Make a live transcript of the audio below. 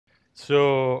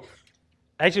So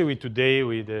actually, today,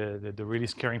 the really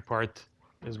scary part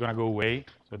is going to go away.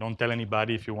 So don't tell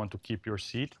anybody if you want to keep your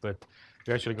seat, but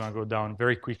you're actually going to go down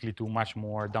very quickly to much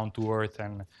more down to earth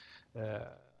and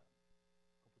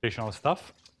computational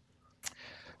stuff.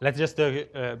 Let's just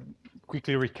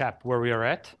quickly recap where we are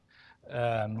at.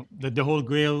 The whole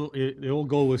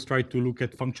goal was try to look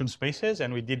at function spaces,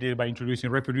 and we did it by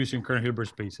reproducing kernel Hilbert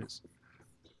spaces.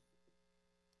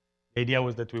 The idea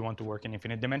was that we want to work in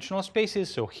infinite dimensional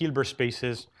spaces, so Hilbert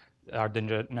spaces are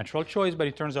the natural choice, but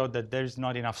it turns out that there's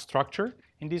not enough structure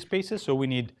in these spaces, so we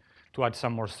need to add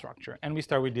some more structure. And we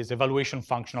start with this evaluation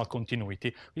functional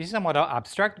continuity, which is somewhat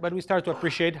abstract, but we start to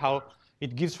appreciate how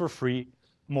it gives for free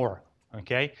more,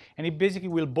 okay? And it basically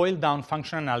will boil down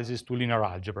function analysis to linear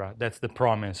algebra. That's the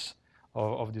promise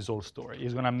of this whole story.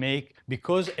 It's gonna make,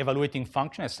 because evaluating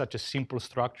function is such a simple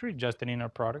structure, just an inner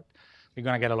product, we're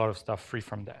gonna get a lot of stuff free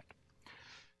from that.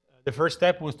 The first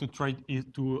step was to try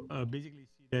to basically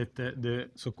see that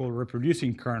the so-called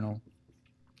reproducing kernel,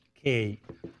 K,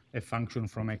 a function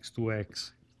from x to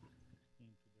x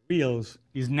into the reals,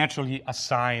 is naturally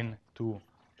assigned to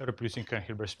the reproducing kernel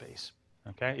Hilbert space.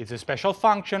 Okay? It's a special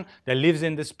function that lives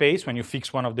in the space when you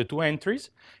fix one of the two entries,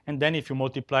 and then if you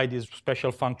multiply this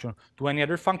special function to any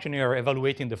other function, you are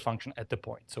evaluating the function at the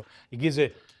point. So it gives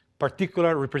a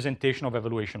particular representation of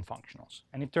evaluation functionals.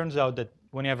 And it turns out that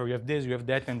whenever you have this, you have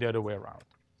that, and the other way around.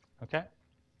 Okay?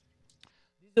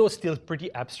 This was still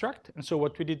pretty abstract, and so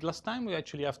what we did last time, we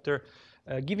actually, after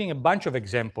giving a bunch of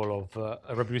examples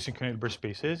of reproducing kernel Hilbert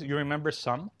spaces, you remember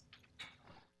some?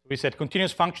 We said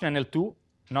continuous function and L2,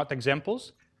 not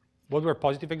examples. What were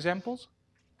positive examples?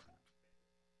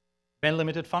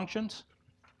 Band-limited functions,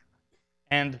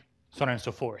 and so on and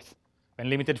so forth. When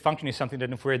limited function is something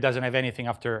that in Fourier doesn't have anything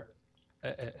after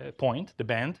a point, the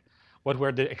band, what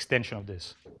were the extension of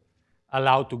this?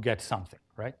 Allowed to get something,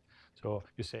 right? So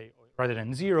you say, rather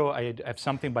than 0, I have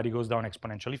something, but it goes down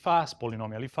exponentially fast,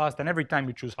 polynomially fast, and every time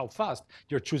you choose how fast,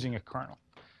 you're choosing a kernel,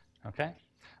 okay?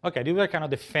 Okay, these are kind of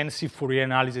the fancy Fourier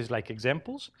analysis-like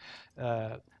examples.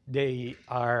 They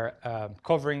are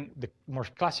covering the more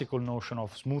classical notion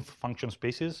of smooth function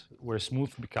spaces, where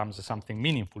smooth becomes something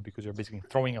meaningful because you're basically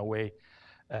throwing away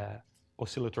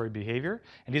oscillatory behavior.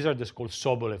 And these are just called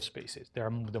Sobolev spaces. They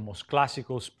are the most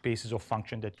classical spaces of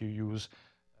function that you use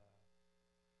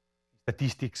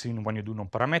statistics in when you do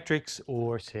nonparametrics,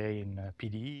 or say in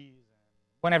PDEs.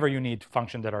 Whenever you need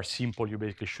functions that are simple, you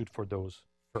basically shoot for those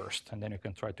first, and then you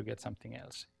can try to get something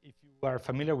else. If you are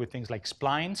familiar with things like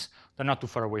splines, they're not too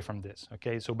far away from this,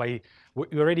 okay? So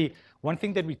one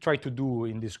thing that we try to do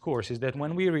in this course is that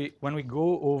when we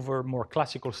go over more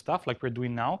classical stuff like we're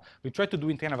doing now, we try to do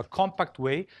it in kind of a compact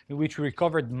way in which we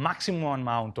recovered maximum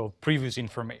amount of previous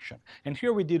information. And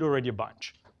here we did already a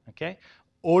bunch, okay?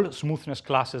 All smoothness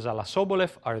classes a la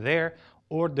Sobolev are there,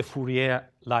 or the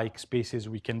Fourier-like spaces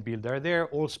we can build are there,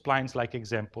 all splines-like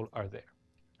example are there,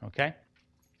 okay?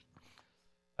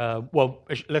 Well,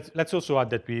 let's also add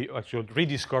that we actually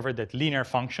rediscovered that linear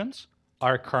functions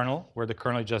are a kernel, where the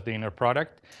kernel is just the inner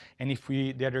product. And if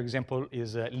the other example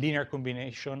is a linear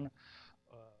combination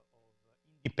of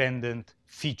independent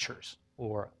features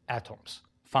or atoms,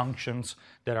 functions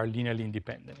that are linearly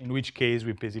independent, in which case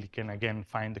we basically can again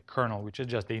find the kernel, which is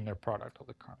just the inner product of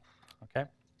the kernel, okay?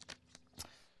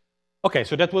 Okay,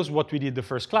 so that was what we did the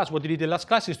first class. What we did the last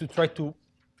class is to try to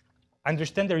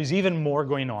understand there is even more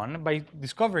going on by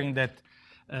discovering that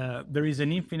there is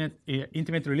an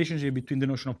intimate relationship between the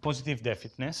notion of positive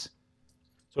definiteness.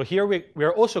 So here we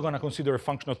are also going to consider a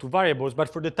function of two variables,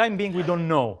 but for the time being, we don't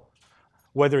know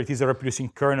whether it is a reproducing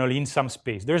kernel in some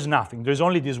space. There's nothing. There's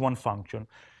only this one function.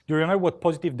 Do you remember what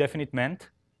positive definite meant?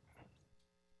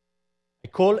 I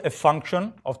call a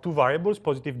function of two variables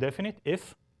positive definite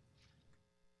if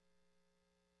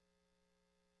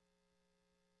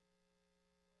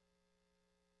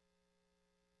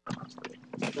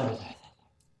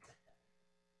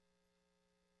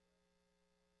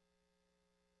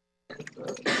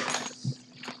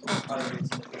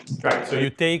right. So you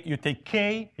take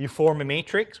K, you form a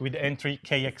matrix with entry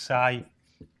KXI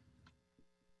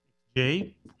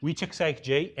J. Which XI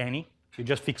J? Any. You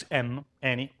just fix M,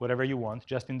 any, whatever you want,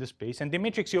 just in the space. And the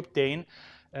matrix you obtain,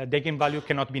 the eigenvalue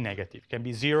cannot be negative. It can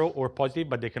be 0 or positive,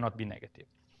 but they cannot be negative.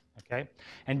 Okay?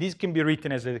 And this can be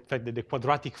written as the fact that the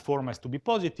quadratic form has to be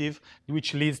positive,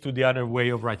 which leads to the other way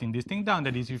of writing this thing down.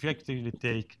 That is, if you actually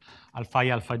take alpha I,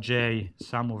 alpha j,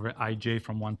 sum over ij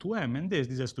from 1 to m, and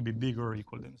this has to be bigger or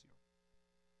equal than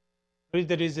 0.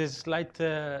 There is a slight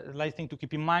thing to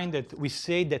keep in mind that we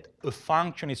say that a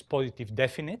function is positive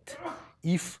definite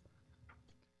if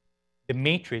the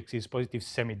matrix is positive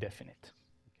semi-definite.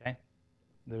 Okay?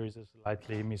 there is a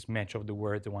slightly mismatch of the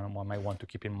words that one might want to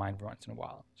keep in mind once in a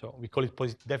while. So we call it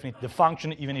definitely the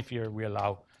function, even if we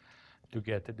allow to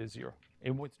get the 0.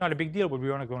 It's not a big deal, but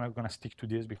we're not going to stick to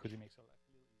this because it makes a lot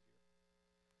easier.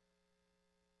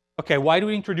 Okay, why do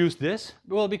we introduce this?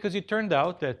 Well, because it turned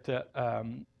out that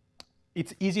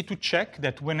it's easy to check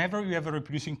that whenever you have a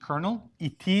reproducing kernel,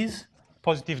 it is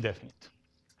positive definite.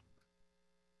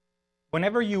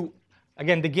 Whenever you,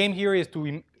 again, the game here is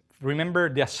to remember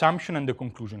the assumption and the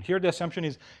conclusion. Here the assumption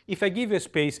is if I give you a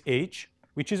space H,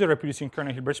 which is a reproducing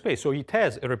kernel Hilbert space, so it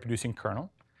has a reproducing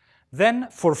kernel, then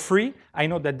for free, I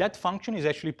know that that function is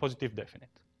actually positive definite.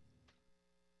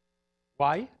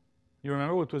 Why? You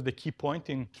remember what was the key point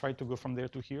in trying to go from there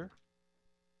to here?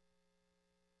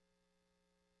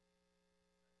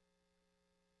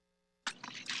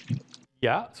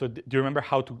 Yeah, so do you remember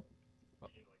how to?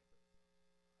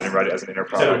 And write it as an inner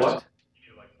product. What?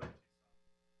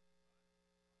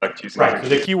 Right. So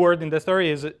the key word in the story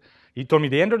is, he told me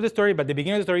the end of the story, but the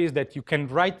beginning of the story is that you can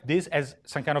write this as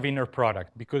some kind of inner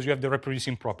product because you have the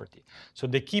reproducing property. So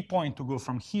the key point to go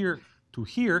from here to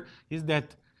here is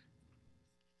that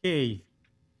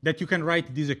that you can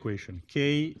write this equation,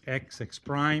 k x x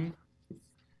prime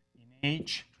in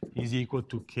H is equal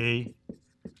to k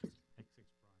x x prime.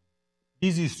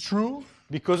 This is true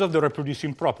because of the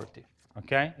reproducing property.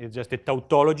 Okay, it's just a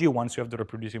tautology once you have the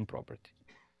reproducing property.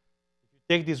 If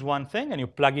you take this one thing and you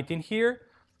plug it in here,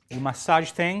 you massage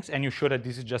things and you show that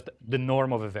this is just the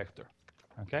norm of a vector.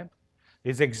 Okay,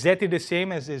 it's exactly the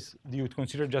same as you would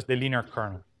consider just the linear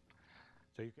kernel.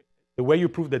 So the way you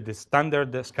prove that the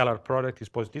standard scalar product is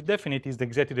positive definite is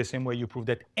exactly the same way you prove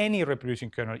that any reproducing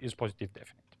kernel is positive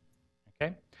definite.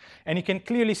 Okay, and you can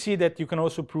clearly see that you can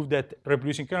also prove that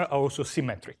reproducing kernels are also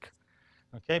symmetric.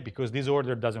 Okay, because this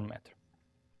order doesn't matter.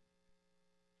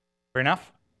 Fair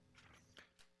enough?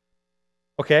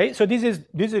 Okay, so this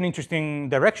is an interesting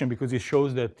direction because it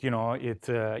shows that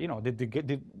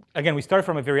again we start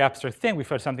from a very abstract thing. We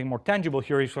find something more tangible.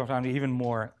 Here is something even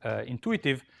more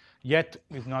intuitive. Yet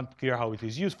it's not clear how it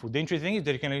is useful. The interesting thing is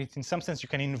that you can, in some sense, you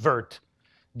can invert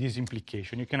this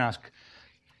implication. You can ask,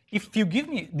 if you give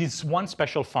me this one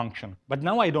special function, but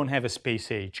now I don't have a space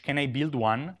H, can I build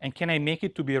one and can I make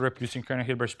it to be a reproducing kernel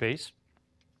Hilbert space?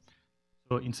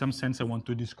 So in some sense, I want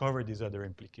to discover this other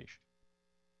implication.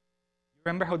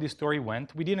 Remember how this story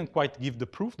went? We didn't quite give the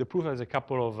proof. The proof has a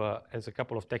couple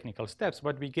of technical steps,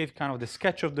 but we gave kind of the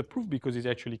sketch of the proof because it's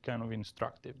actually kind of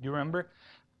instructive. Do you remember?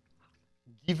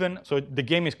 So the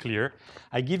game is clear.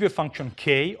 I give you a function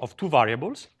k of two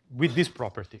variables with this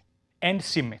property and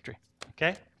symmetry.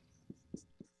 Okay?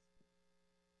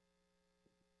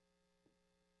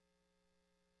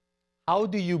 How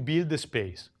do you build the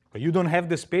space? You don't have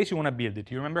the space, you want to build it.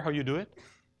 Do you remember how you do it?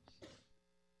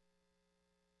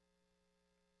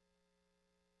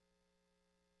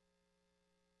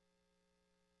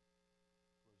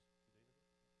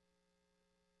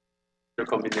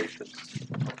 Combination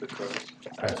of the curves.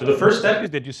 Right, so the first step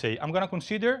is that you say, I'm going to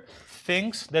consider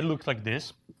things that look like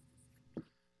this.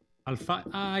 Alpha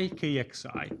I,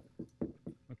 kxi.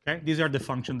 Okay, these are the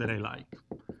functions that I like.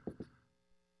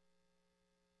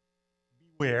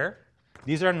 Beware,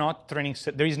 these are not training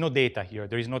set. There is no data here.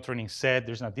 There is no training set.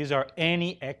 There's not. These are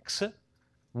any x,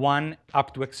 1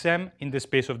 up to xm in the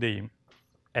space of the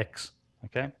x.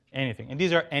 Okay, anything. And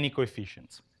these are any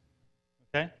coefficients.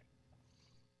 Okay.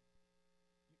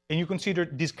 And you consider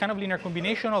this kind of linear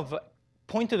combination of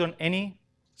pointed on any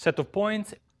set of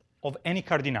points of any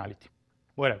cardinality,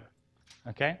 whatever.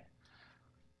 Okay?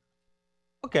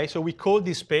 Okay, so we call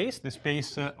this space the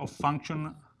space of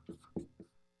function with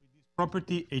this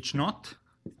property h naught.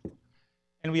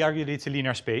 And we argue that it's a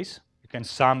linear space. You can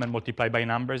sum and multiply by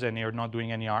numbers and you're not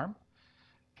doing any harm.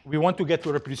 We want to get to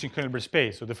a reproducing Hilbert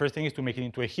space. So the first thing is to make it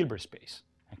into a Hilbert space.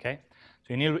 Okay?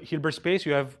 So in Hilbert space,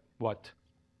 you have what?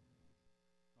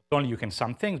 Not only you can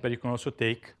sum things, but you can also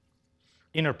take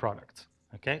inner products.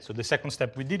 Okay, so the second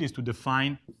step we did is to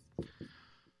define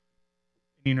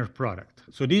inner product.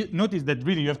 So notice that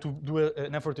really you have to do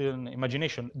an effort in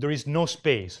imagination. There is no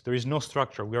space, there is no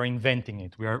structure. We are inventing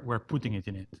it. We're putting it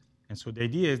in it. And so the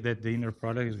idea is that the inner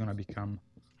product is going to become.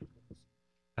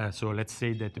 So let's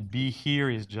say that B here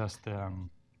is just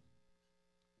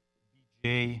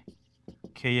J,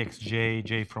 KXJ,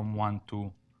 J from 1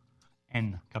 to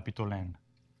N, capital N.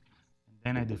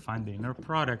 Then I define the inner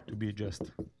product to be just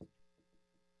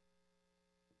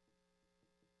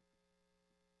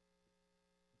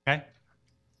okay.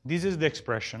 This is the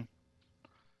expression.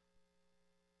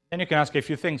 Then you can ask a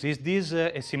few things. Is this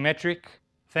a symmetric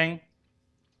thing?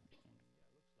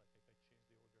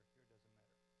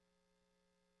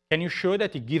 Can you show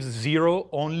that it gives 0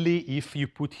 only if you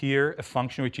put here a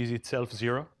function which is itself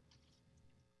 0?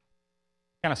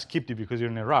 Kind of skipped it because you're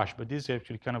in a rush, but this is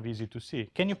actually kind of easy to see.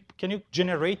 Can you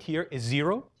generate here a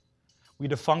 0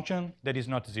 with a function that is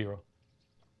not 0?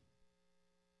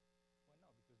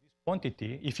 This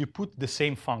quantity, if you put the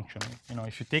same function,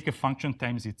 if you take a function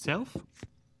times itself,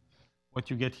 what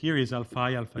you get here is alpha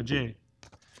I, alpha j.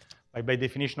 By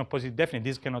definition of positive definite,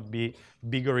 this cannot be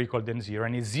bigger or equal than 0.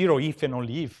 And it's 0 if and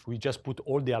only if we just put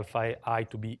all the alpha I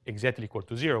to be exactly equal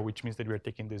to 0, which means that we're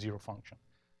taking the 0 function.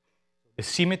 The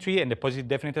symmetry and the positive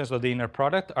definiteness of the inner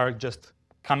product are just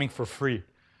coming for free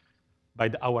by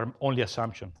our only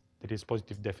assumption, that is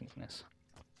positive definiteness.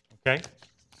 Okay?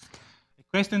 A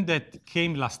question that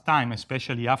came last time,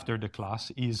 especially after the class,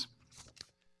 is,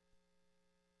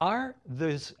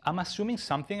 I'm assuming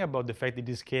something about the fact that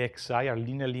these kxi are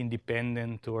linearly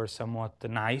independent or somewhat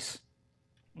nice.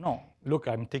 No, look,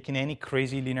 I'm taking any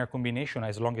crazy linear combination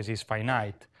as long as it's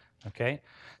finite. Okay?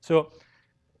 So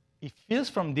it feels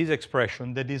from this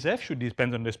expression that this f should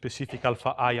depend on the specific alpha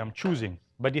I I'm choosing.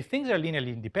 But if things are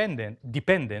linearly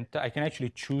dependent, I can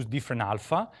actually choose different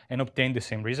alpha and obtain the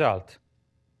same result.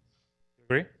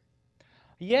 Agree?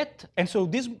 Yet, and so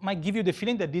this might give you the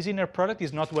feeling that this inner product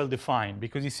is not well defined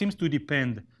because it seems to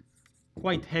depend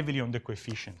quite heavily on the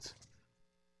coefficients.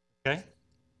 Okay?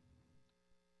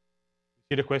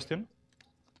 See the question?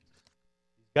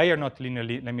 These guys are not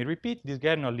linearly, let me repeat, these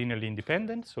guys are not linearly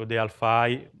independent, so the alpha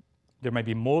I, there might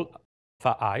be mole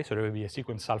alpha I, so there will be a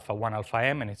sequence alpha 1 alpha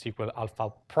m and a sequence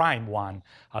alpha prime 1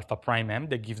 alpha prime m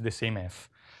that gives the same f.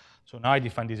 So now I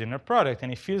define this inner product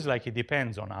and it feels like it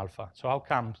depends on alpha. So how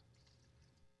come?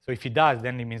 So if it does,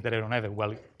 then it means that I don't have a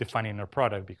well-defined inner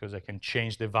product because I can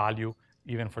change the value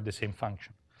even for the same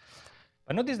function.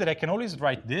 But notice that I can always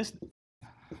write this. This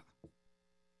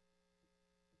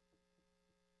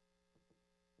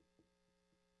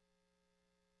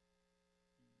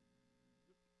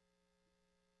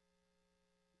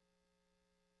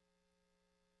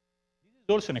is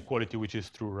also an equality which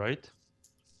is true, right?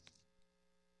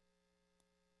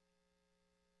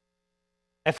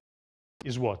 F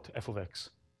is what? F of x.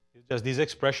 It's just this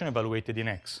expression evaluated in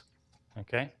x.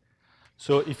 Okay?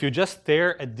 So if you just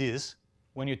stare at this,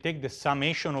 when you take the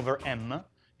summation over m,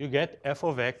 you get f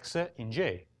of x in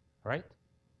j, right? That's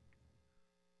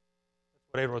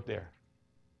what I wrote there.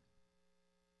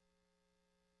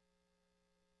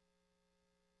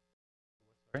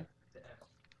 Sorry?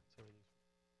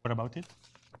 What about it?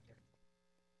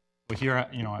 Well, here, I've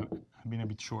been a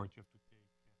bit short. You have to take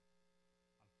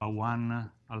alpha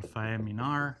 1, alpha m in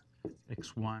R,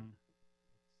 x1,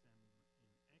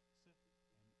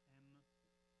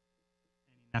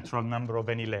 natural number of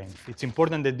any length. It's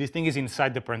important that this thing is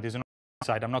inside the parenthesis, not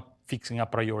outside. I'm not fixing a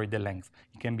priori the length.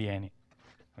 It can be any.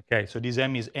 Okay, so this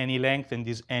m is any length, and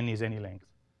this n is any length.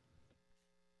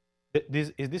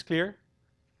 Is this clear?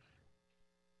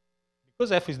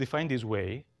 Because f is defined this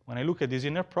way, when I look at this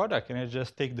inner product, and I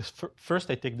just take this, first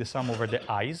I take the sum over the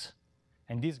i's,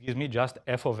 and this gives me just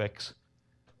f of x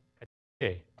at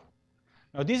j.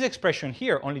 Now this expression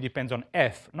here only depends on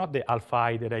f, not the alpha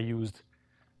I that I used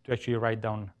to actually write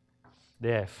down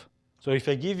the f. So if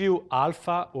I give you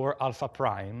alpha or alpha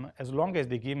prime, as long as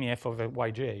they give me f of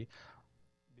yj, this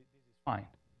is fine.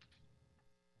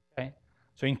 Okay?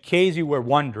 So in case you were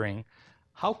wondering,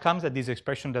 how comes that this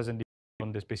expression doesn't depend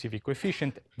on the specific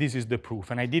coefficient, this is the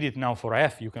proof. And I did it now for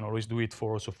f. You can always do it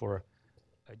also for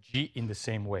a g in the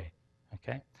same way.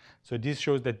 Okay? So this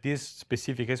shows that this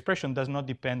specific expression does not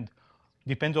depends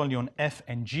only on f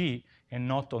and g and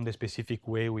not on the specific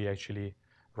way we actually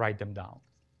write them down.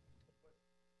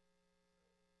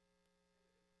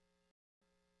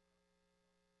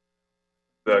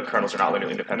 The kernels are not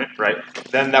linearly independent, right?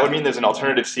 Then that would mean there's an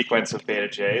alternative sequence of beta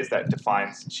j's that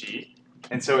defines G.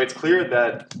 And so it's clear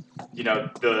that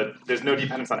there's no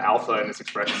dependence on alpha in this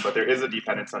expression, but there is a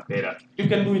dependence on beta. You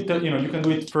can do it. You can do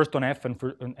it first on f and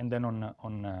then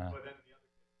on.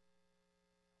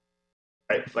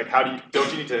 Right? Like, don't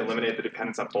you need to eliminate the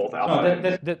dependence on both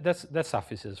alpha? No, that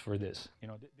suffices for this.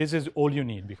 This is all you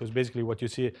need because basically what you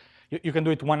see, you can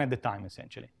do it one at a time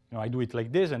essentially. I do it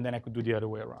like this, and then I could do the other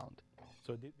way around.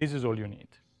 So this is all you need.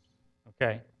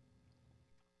 Okay.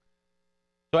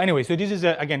 So anyway, so this is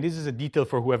again, this is a detail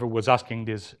for whoever was asking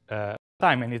this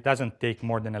time, and it doesn't take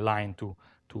more than a line to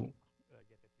get at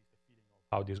least a feeling of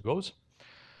how this goes.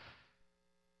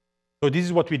 So this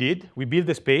is what we did. We built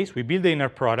the space. We built the inner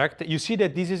product. You see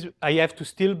that this is, I have to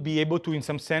still be able to, in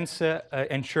some sense,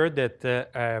 ensure that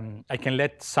I can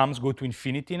let sums go to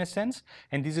infinity in a sense.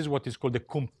 And this is what is called to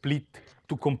complete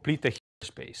a Hilbert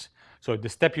space. So the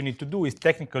step you need to do is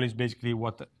technical is basically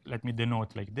what, let me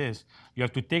denote like this. You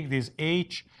have to take this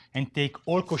H and take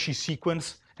all Cauchy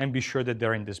sequence and be sure that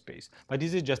they're in the space. But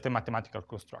this is just a mathematical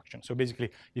construction. So basically,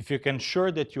 if you can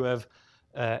ensure that you have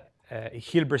a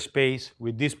Hilbert space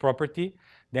with this property,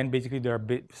 then basically there are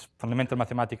fundamental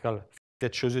mathematical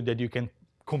that shows you that you can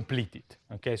complete it.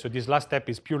 Okay, so this last step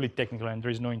is purely technical and there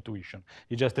is no intuition.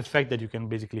 It's just the fact that you can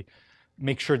basically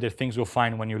make sure that things go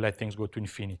fine when you let things go to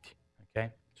infinity. Okay,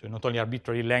 so not only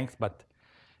arbitrary length, but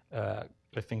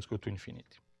let things go to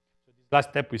infinity. So this last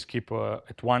step we skip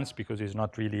at once because it's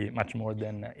not really much more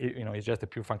than it's just a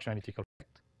pure functionality.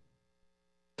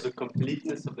 The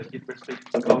completeness of the Hilbert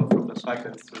space come from the fact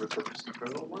that it's a reproducing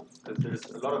kernel one? Because there's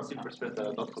a lot of Hilbert spaces that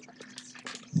are not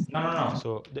complete. No.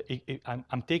 So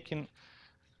I'm taking,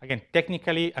 again,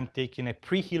 technically, I'm taking a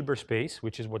pre-Hilbert space,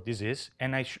 which is what this is,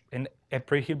 and a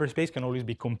pre-Hilbert space can always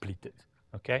be completed.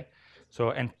 Okay. So,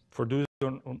 and for those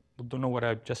who don't know what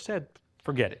I just said,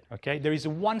 forget it. Okay. There is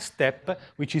one step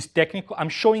which is technical. I'm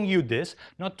showing you this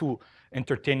not to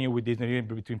entertain you with this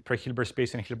between pre-Hilbert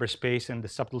space and Hilbert space and the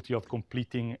subtlety of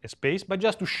completing a space, but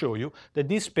just to show you that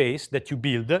this space that you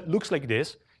build looks like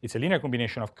this. It's a linear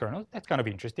combination of kernels. That's kind of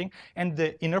interesting. And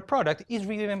the inner product is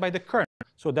given by the kernel.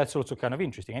 So that's also kind of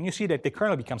interesting. And you see that the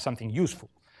kernel becomes something useful,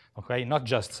 okay? Not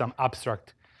just some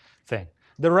abstract thing.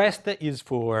 The rest is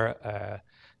for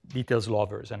details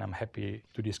lovers, and I'm happy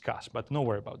to discuss, but no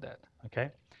worry about that,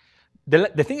 okay?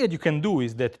 The thing that you can do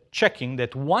is that checking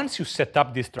that once you set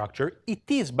up this structure, it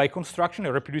is by construction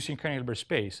a reproducing kernel Hilbert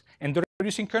space. And the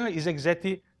reproducing kernel is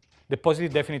exactly the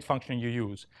positive definite function you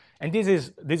use. And this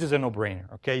is a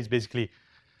no-brainer, okay? It's basically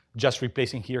just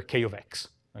replacing here k of x,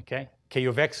 okay? K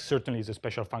of x certainly is a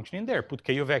special function in there. Put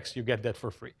k of x, you get that for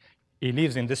free. It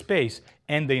lives in the space,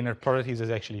 and the inner product is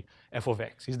actually f of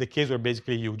x. It's the case where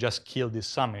basically you just kill this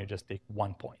sum and you just take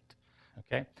 1 point,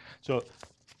 okay? So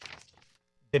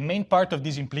the main part of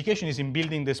this implication is in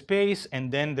building the space,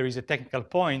 and then there is a technical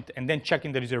point, and then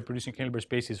checking that is a reproducing Hilbert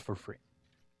space is for free.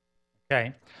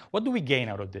 Okay? What do we gain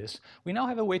out of this? We now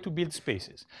have a way to build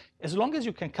spaces. As long as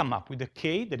you can come up with a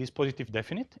k that is positive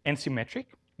definite and symmetric,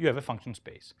 you have a function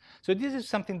space. So this is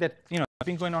something that has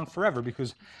been going on forever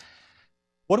because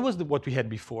what was what we had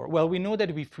before? Well, we know that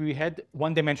if we had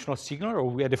one-dimensional signal or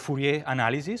we had a Fourier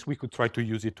analysis, we could try to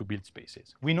use it to build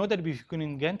spaces. We know that if we could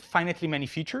invent finitely many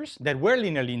features that were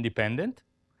linearly independent,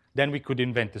 then we could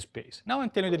invent a space. Now I'm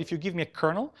telling you that if you give me a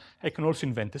kernel, I can also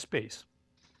invent a space.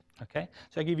 Okay?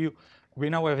 So we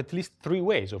now have at least 3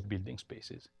 ways of building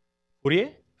spaces: Fourier,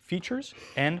 features,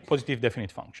 and positive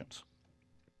definite functions.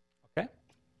 Okay?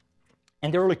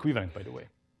 And they're all equivalent, by the way.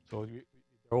 So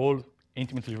they're all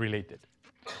intimately related.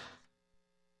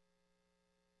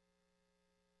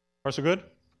 Are so good?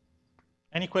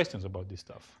 Any questions about this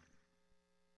stuff?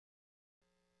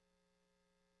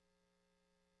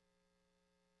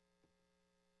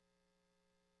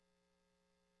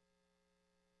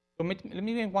 So let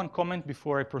me make one comment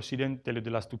before I proceed and tell you the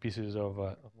last 2 pieces of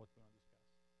what we're going to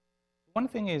discuss. One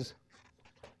thing is,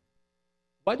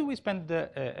 why do we spend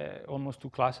almost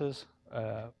 2 classes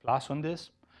plus on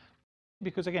this?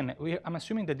 Because again, I'm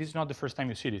assuming that this is not the first time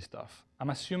you see this stuff.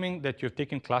 I'm assuming that you've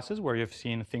taken classes where you've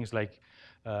seen things like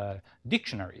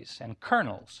dictionaries and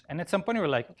kernels. And at some point you were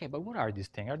like, okay, but what are these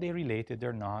things? Are they related?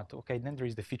 They're not. Okay, then there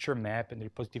is the feature map and the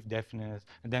positive definite,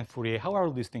 and then Fourier. How are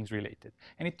all these things related?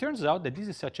 And it turns out that this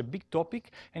is such a big topic,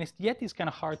 and yet it's kind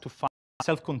of hard to find a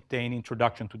self-contained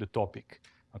introduction to the topic.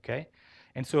 Okay?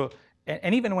 And so,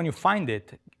 and even when you find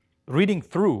it, reading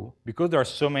through, because there are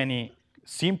so many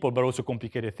simple but also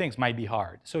complicated things, might be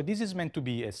hard. So this is meant to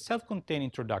be a self-contained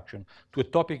introduction to a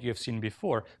topic you have seen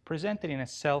before, presented in a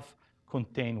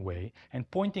self-contained way, and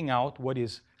pointing out what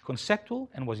is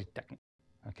conceptual and what is technical.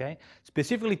 Okay?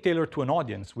 Specifically tailored to an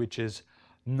audience which is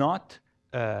not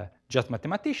just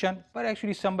mathematician, but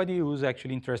actually somebody who's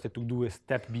actually interested to do a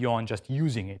step beyond just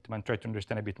using it and try to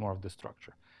understand a bit more of the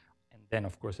structure. And then,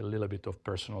 of course, a little bit of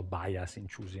personal bias in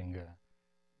choosing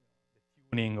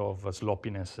of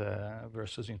sloppiness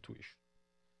versus intuition.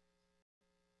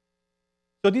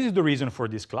 So this is the reason for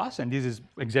this class, and this is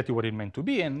exactly what it meant to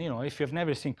be. And if you've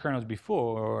never seen kernels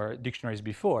before or dictionaries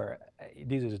before,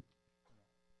 this is, I'm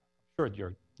sure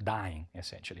you're dying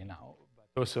essentially now.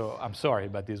 But also, I'm sorry,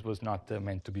 but this was not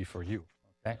meant to be for you.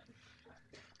 Okay?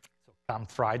 So come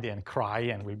Friday and cry,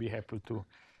 and we'll be happy to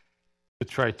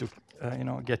try to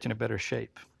get in a better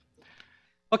shape.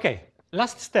 Okay.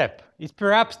 Last step is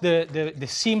perhaps the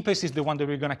simplest, is the one that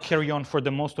we're going to carry on for the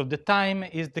most of the time,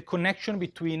 is the connection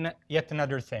between yet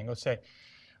another thing. Let's say,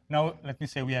 now let me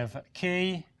say we have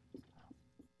K,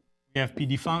 we have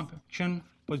PD function,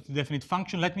 positive definite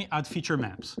function. Let me add feature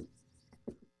maps.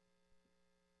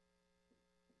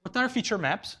 What are feature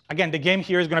maps? Again, the game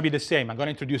here is going to be the same. I'm going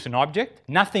to introduce an object.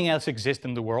 Nothing else exists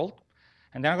in the world.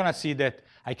 And then I'm going to see that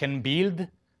I can build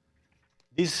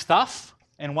this stuff.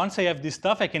 And once I have this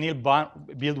stuff, I can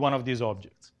build one of these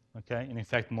objects. Okay? And in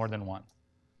fact, more than one.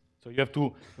 So you have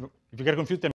to, if you get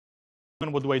confused,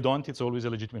 what do I don't? It's always a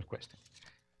legitimate question.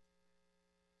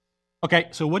 Okay,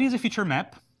 so what is a feature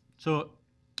map? So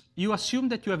you assume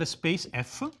that you have a space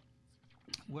F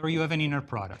where you have an inner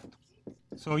product.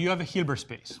 So you have a Hilbert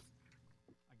space,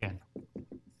 again.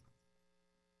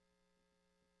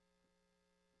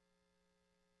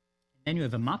 Then you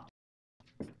have a map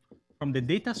from the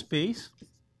data space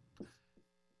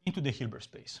into the Hilbert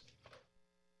space.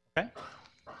 Okay?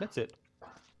 That's it.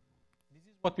 This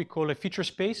is what we call a feature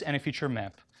space and a feature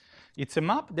map. It's a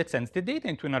map that sends the data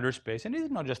into another space, and it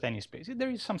is not just any space. There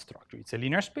is some structure. It's a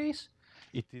linear space.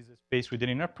 It is a space with an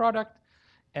inner product,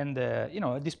 and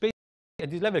this space at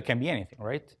this level can be anything,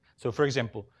 right? So, for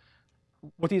example,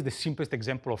 what is the simplest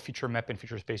example of feature map and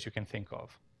feature space you can think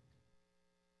of?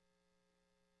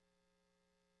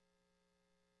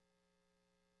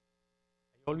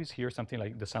 I always hear something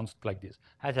like the sounds like this.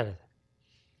 I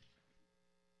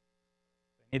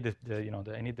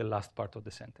need the last part of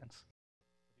the sentence.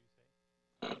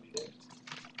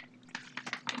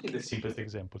 The simplest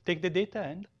example. Take the data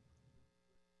and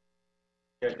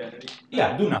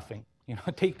do nothing.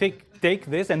 Take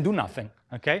this and do nothing.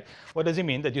 Okay. What does it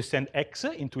mean? That you send X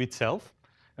into itself.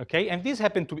 Okay. And this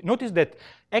happened to be, notice that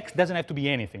X doesn't have to be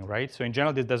anything, right? So in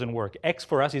general, this doesn't work. X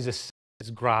for us is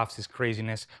graphs, is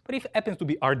craziness. But if it happens to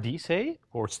be RD, say,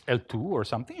 or L2 or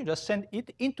something, you just send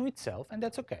it into itself, and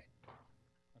that's okay.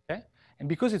 Okay. And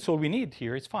because it's all we need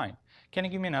here, it's fine. Can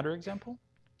you give me another example?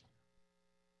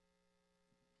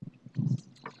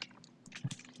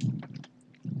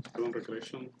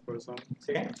 Regression, for example.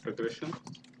 Again? Regression.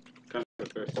 Kind of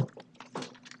regression.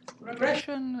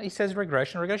 Regression, it says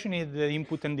regression. Regression is the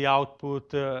input and the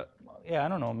output. Yeah, I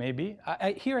don't know, maybe.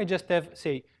 Here I just have,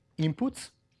 say, inputs,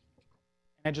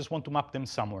 and I just want to map them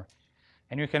somewhere.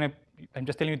 And I'm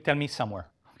just telling you, tell me somewhere.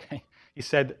 Okay? He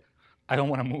said, I don't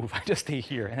want to move. I just stay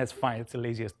here, and that's fine. It's the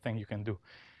laziest thing you can do.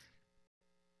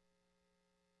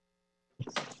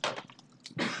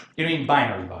 In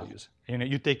binary values.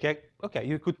 You take X, okay,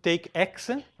 you could take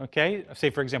X, okay, say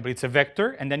for example, it's a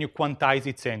vector, and then you quantize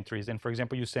its entries. And for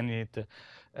example, you send it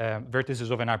vertices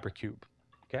of an hypercube.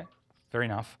 Okay, fair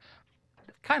enough.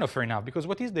 Kind of fair enough, because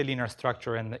what is the linear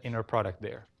structure and the inner product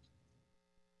there?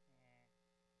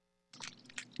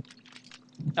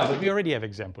 No, but we already have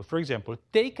examples. For example,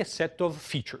 take a set of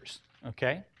features,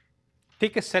 okay?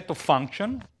 Take a set of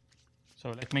function. So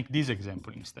let's make this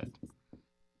example instead.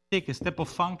 Take a step of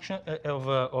function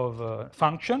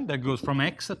function that goes from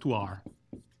X to R.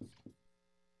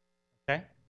 Okay?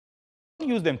 I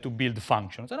use them to build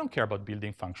functions. I don't care about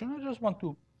building functions. I just want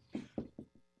to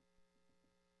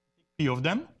P of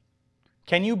them.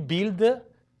 Can you build a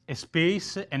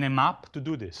space and a map to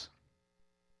do this?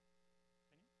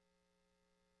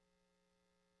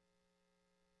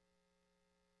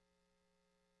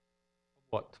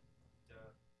 What?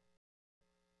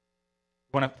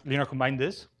 You want to linear combine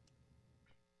this?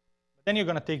 Then you're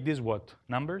going to take these what?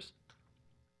 Numbers?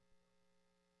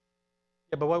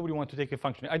 Yeah, but why would you want to take a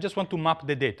function? I just want to map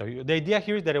the data. The idea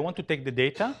here is that I want to take the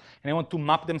data and I want to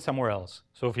map them somewhere else.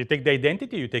 So if you take the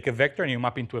identity, you take a vector and you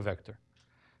map into a vector.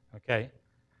 Okay?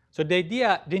 So the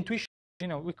idea, the intuition,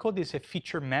 we call this a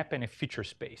feature map and a feature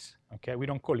space. Okay? We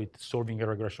don't call it solving a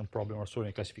regression problem or solving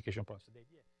a classification problem. So the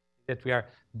idea is that we are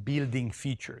building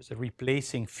features,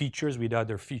 replacing features with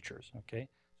other features. Okay?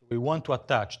 We want to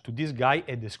attach to this guy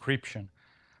a description.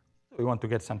 We want to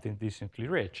get something decently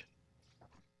rich.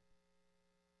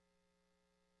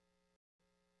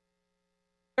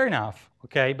 Fair enough,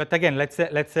 okay. But again, let's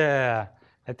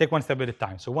take one step at a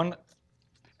time. So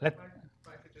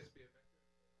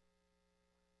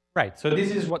right. So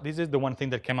this is the one thing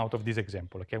that came out of this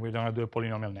example. Okay, we're going to do a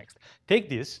polynomial next. Take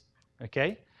this,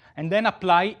 okay, and then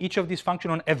apply each of these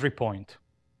functions on every point.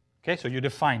 Okay, so you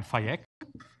define phi x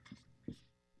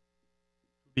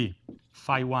be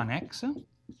phi 1x,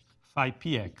 phi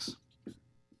px.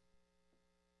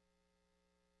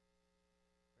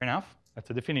 Fair enough. That's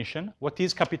a definition. What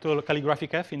is capital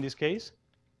calligraphic F in this case?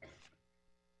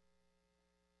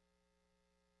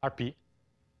 RP. You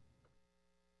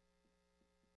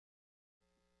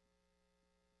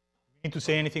need to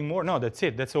say anything more? No, that's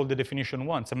it. That's all the definition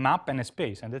wants. A map and a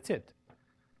space, and that's it.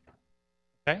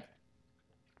 Okay?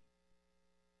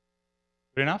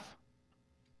 Good enough?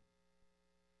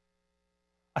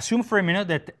 Assume for a minute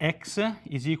that X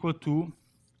is equal to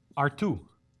R2.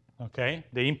 Okay?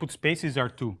 The input space is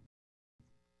R2.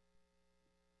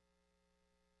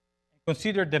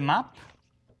 consider the map.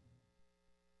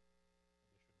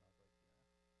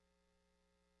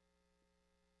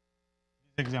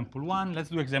 Example 1. Let's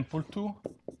do example 2.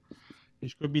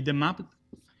 It could be the map,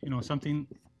 something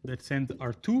that sends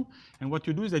R2. And what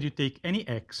you do is that you take any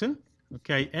x,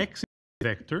 okay, x is a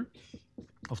vector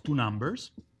of two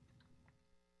numbers,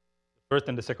 the first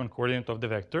and the second coordinate of the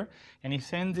vector, and he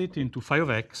sends it into phi of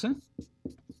x.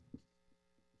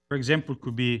 For example,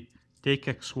 could be take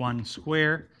x1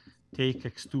 square, take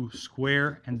x2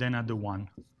 square, and then add the 1.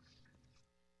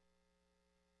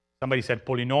 Somebody said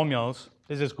polynomials.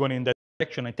 This is going in that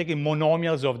direction. I'm taking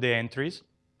monomials of the entries.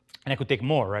 And I could take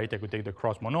more, right? I could take the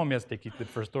cross monomials, take it with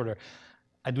first order.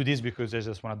 I do this because I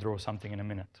just want to draw something in a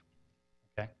minute.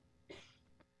 Okay?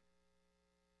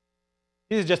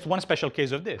 This is just one special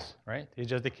case of this, right? It's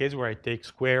just the case where I take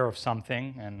square of something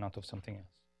and not of something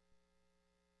else.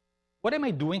 What am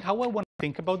I doing? How I want to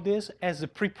think about this as a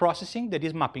pre-processing that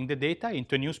is mapping the data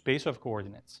into a new space of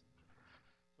coordinates.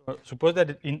 So suppose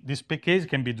that in this case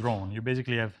can be drawn. You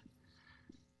basically have,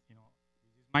 this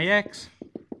is my x.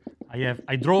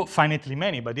 I draw finitely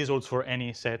many, but this holds for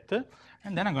any set.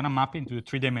 And then I'm going to map into a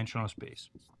three-dimensional space.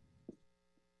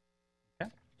 Okay?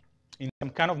 In some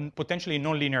kind of potentially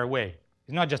non-linear way.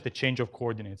 It's not just a change of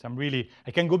coordinates.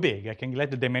 I can go big. I can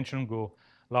let the dimension go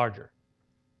larger.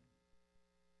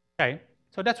 Okay?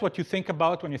 So that's what you think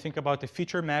about when you think about a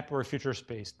feature map or a feature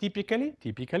space. Typically,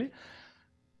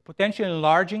 potentially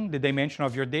enlarging the dimension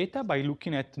of your data by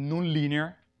looking at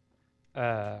non-linear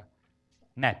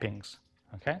mappings.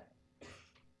 Okay?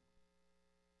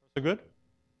 So good?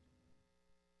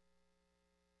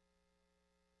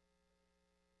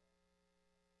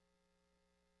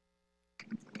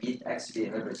 Need X to be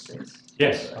a Hilbert space.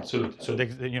 Yes, absolutely. So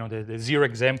the zero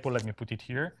example, let me put it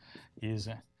here, is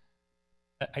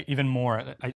even more.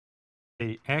 I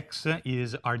say X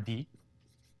is RD,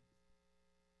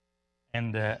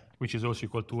 and which is also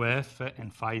equal to F,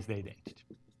 and phi is the identity.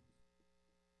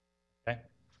 Okay.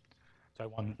 So I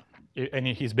want, and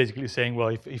he's basically saying,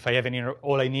 well, if I have an inner,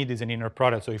 all I need is an inner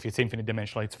product. So if it's infinite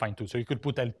dimensional, it's fine too. So you could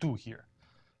put L2 here.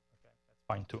 Okay, that's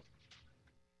fine too.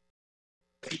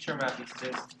 Feature map is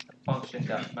just a function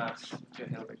that maps to a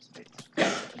Hilbert space.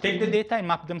 Take the data and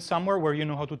map them somewhere where you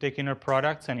know how to take inner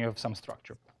products and you have some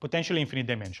structure, potentially infinite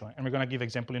dimensional. And we're going to give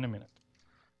example in a minute.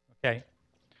 Okay.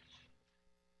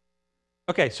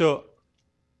 Okay, so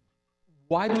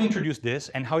why do we introduce this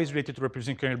and how is it related to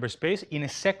reproducing kernel Hilbert space? In a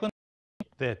second,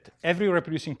 that every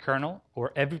reproducing kernel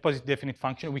or every positive definite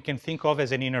function we can think of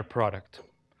as an inner product.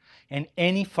 And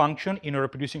any function in a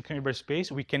reproducing kernel Hilbert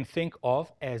space we can think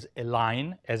of as a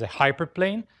line, as a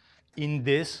hyperplane in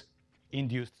this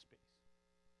induced space.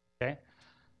 Okay?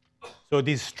 So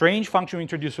this strange function we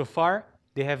introduced so far,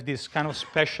 they have this kind of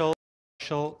special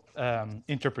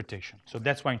interpretation. So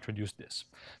that's why I introduced this.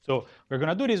 So we're going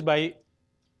to do this by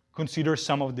consider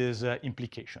some of these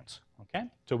implications. Okay?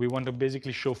 So we want to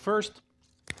basically show first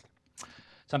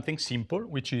something simple,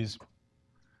 which is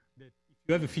that if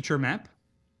you have a feature map,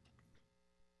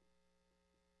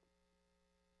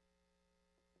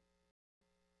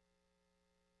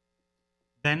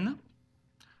 then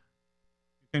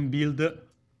you can build a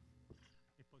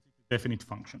positive definite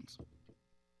functions.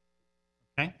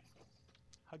 Okay?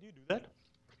 How do you do that?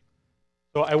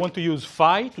 So I want to use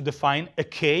phi to define a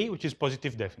k, which is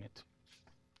positive definite.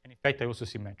 And in fact, I also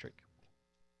symmetric.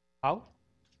 How?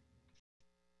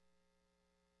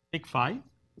 Take phi.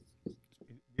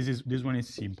 This one is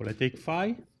simple. I take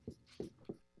phi.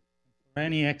 For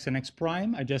any x and x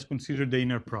prime, I just consider the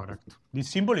inner product. This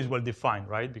symbol is well defined,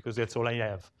 right? Because that's all I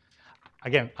have.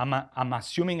 Again, I'm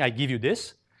assuming I give you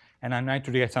this, and I'm trying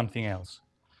to get something else.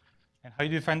 And how you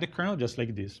define the kernel? Just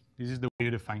like this. This is the way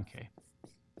you define k.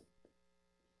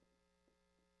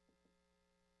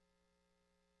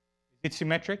 Is it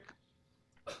symmetric?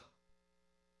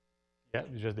 Yeah,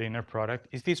 it's just the inner product.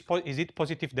 Is it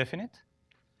positive definite?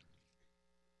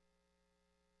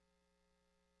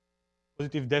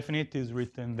 Positive definite is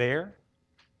written there.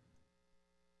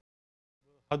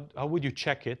 How would you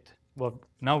check it? Well,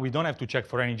 now we don't have to check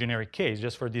for any generic case,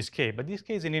 just for this k. But this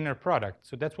k is an inner product.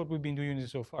 So that's what we've been doing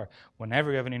so far.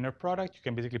 Whenever you have an inner product, you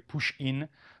can basically push in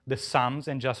the sums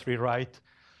and just rewrite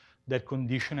that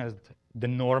condition as the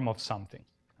norm of something.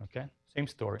 Okay? Same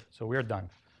story. So we're done.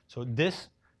 So this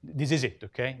is it,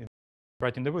 okay?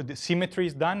 Right in the wood. The symmetry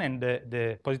is done, and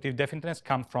the positive definiteness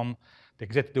comes from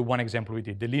exactly the one example we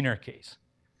did, the linear case.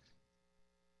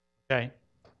 Okay?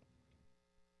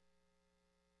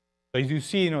 So as you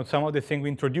see, some of the things we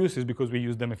introduce is because we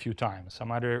use them a few times.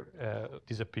 Some other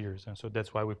disappears, and so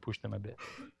that's why we push them a bit.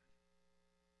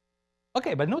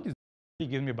 Okay, but notice it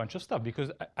gives me a bunch of stuff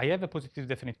because I have a positive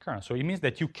definite kernel. So it means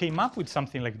that you came up with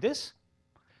something like this,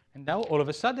 and now all of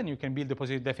a sudden you can build the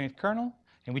positive definite kernel,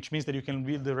 and which means that you can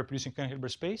build the reproducing kernel Hilbert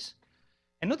space.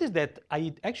 And notice that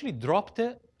I actually dropped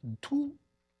two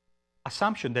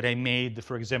assumptions that I made,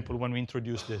 for example, when we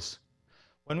introduced this.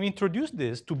 When we introduced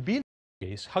this to build a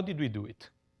space, how did we do it?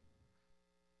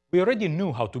 We already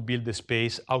knew how to build the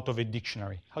space out of a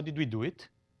dictionary. How did we do it?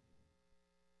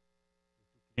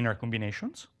 Linear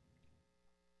combinations.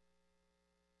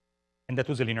 And that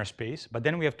was a linear space. But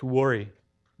then we have to worry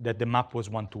that the map was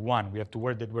one-to-one. We have to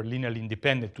worry that we're linearly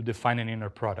independent to define an inner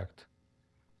product.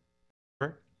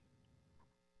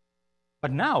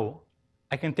 But now,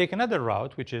 I can take another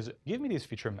route, which is give me this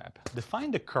feature map, define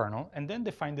the kernel, and then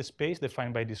define the space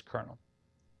defined by this kernel.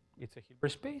 It's a Hilbert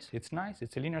space. It's nice.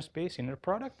 It's a linear space, inner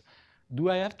product.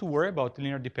 Do I have to worry about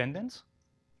linear dependence?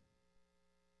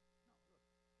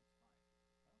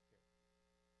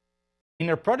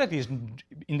 Inner product is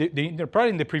the inner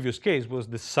product in the previous case was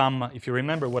the sum. If you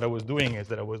remember, what I was doing is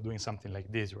that I was doing something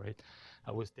like this, right?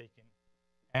 I was taking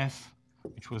F,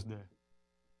 which was the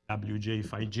Wj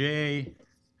phi j.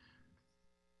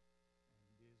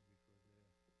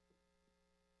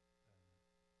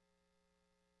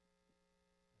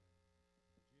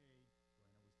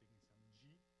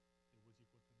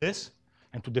 This,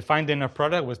 and to define the inner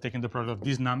product was taking the product of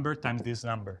this number times these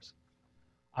numbers.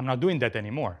 I'm not doing that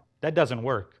anymore. That doesn't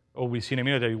work. Oh, we see in a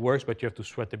minute that it works, but you have to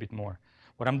sweat a bit more.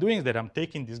 What I'm doing is that I'm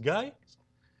taking this guy,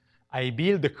 I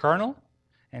build the kernel,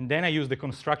 and then I use the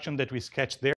construction that we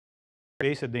sketched there,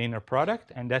 base at the inner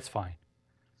product, and that's fine.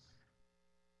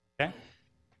 Okay?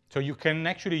 So you can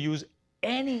actually use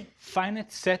any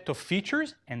finite set of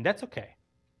features, and that's okay.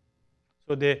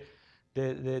 So the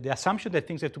assumption that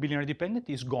things have to be linear dependent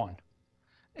is gone.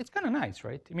 It's kind of nice,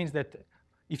 right? It means that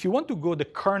if you want to go the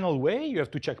kernel way, you have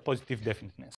to check positive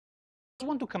definiteness. If you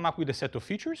want to come up with a set of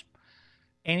features,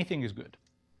 anything is good.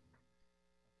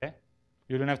 Okay?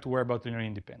 You don't have to worry about linear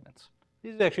independence.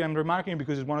 This is actually, I'm remarking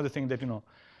because it's one of the things that,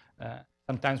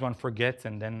 sometimes one forgets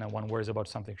and then one worries about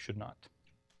something should not.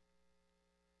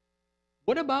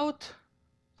 What about this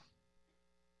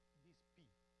P?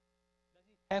 Does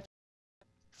it have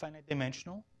finite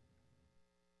dimensional?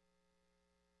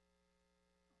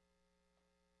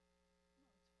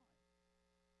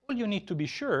 All you need to be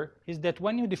sure is that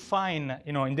when you define,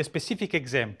 in the specific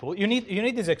example, you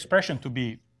need this expression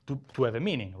to have a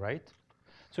meaning, right?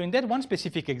 So in that one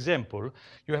specific example,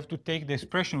 you have to take the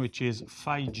expression which is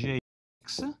phi j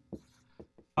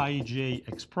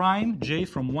x prime, j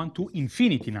from 1 to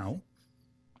infinity now,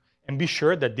 and be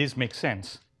sure that this makes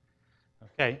sense.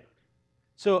 Okay?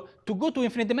 So to go to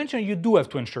infinite dimension, you do have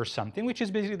to ensure something, which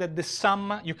is basically that the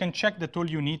sum, you can check that all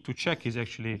you need to check is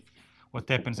actually what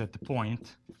happens at the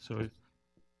point. So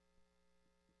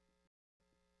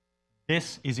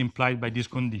this is implied by this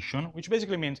condition, which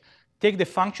basically means take the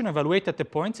function, evaluate at the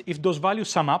points. If those values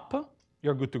sum up,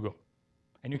 you're good to go.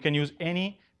 And you can use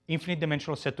any infinite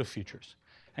dimensional set of features.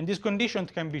 And this condition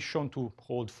can be shown to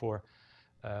hold for,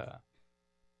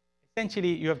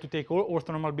 essentially, you have to take all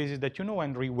orthonormal bases that you know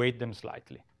and reweight them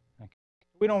slightly. Okay.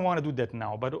 We don't want to do that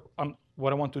now, but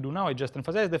what I want to do now is just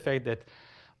emphasize the fact that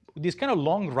this kind of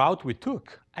long route we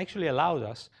took actually allowed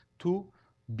us to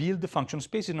build the function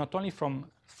spaces not only from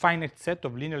finite set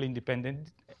of linearly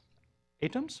independent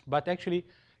atoms, but actually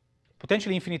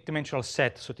potentially infinite dimensional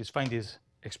set satisfying this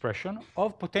expression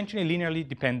of potentially linearly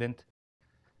dependent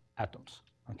atoms.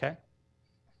 Okay?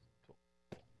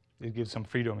 So it gives some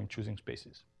freedom in choosing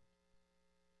spaces.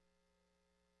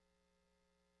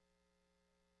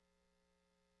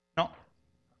 No.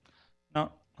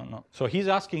 So he's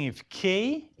asking if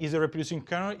K is a reproducing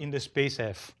kernel in the space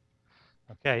F.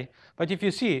 Okay? But if you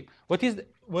see, what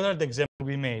are the examples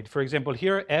we made? For example,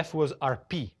 here F was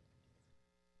RP,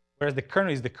 whereas the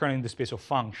kernel is the kernel in the space of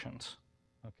functions.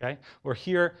 Okay? Or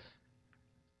here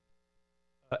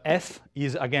F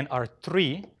is again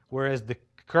R3, whereas the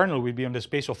kernel will be on the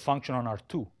space of function on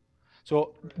R2.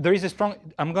 So there is a strong,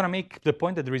 I'm going to make the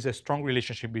point that there is a strong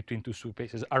relationship between two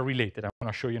spaces are related. I'm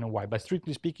going to show you why. But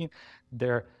strictly speaking,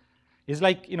 it's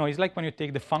like, it's like when you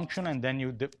take the function and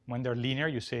then when they're linear,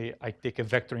 you say, I take a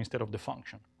vector instead of the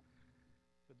function.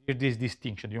 There's this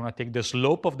distinction. Do you want to take the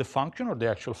slope of the function or the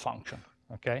actual function?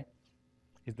 Okay?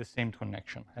 It's the same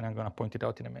connection. And I'm going to point it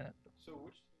out in a minute. So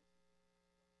which?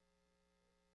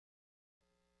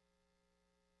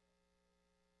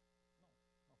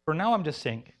 For now, I'm just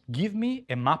saying, give me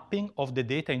a mapping of the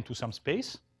data into some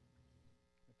space,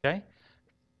 okay?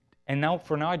 And now,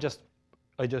 for now, I just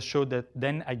showed that.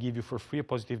 Then I give you for free a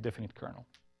positive definite kernel.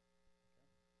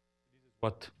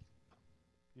 This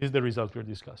is the result we're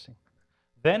discussing.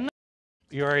 Then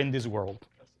you are in this world.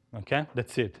 Okay,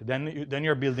 that's it. Then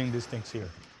you're building these things here.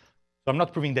 So I'm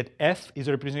not proving that F is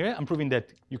a representation. I'm proving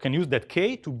that you can use that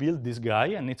K to build this guy,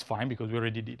 and it's fine because we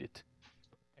already did it.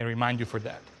 I remind you for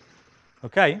that.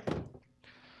 Okay?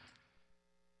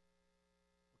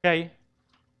 Okay?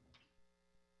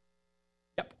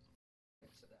 Yep.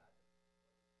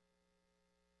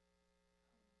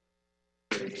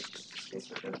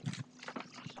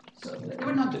 They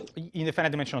were not in the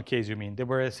finite dimensional case, you mean? They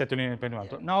were a set of linear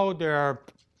independent. No, there are.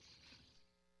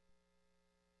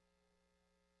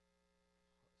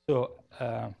 So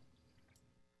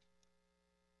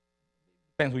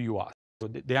depends who you ask. So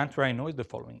the answer I know is the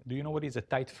following. Do you know what is a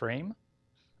tight frame?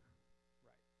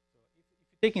 Right. So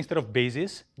if you take instead of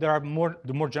basis, there are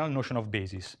the more general notion of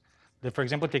basis. That, for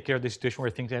example, take care of the situation where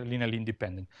things are linearly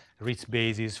independent. Ritz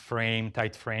basis, frame,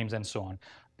 tight frames, and so on.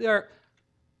 There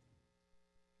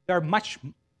are much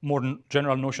more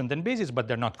general notion than basis, but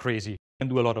they're not crazy. You can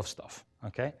do a lot of stuff.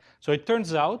 Okay? So it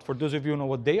turns out, for those of you who know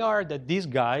what they are, that these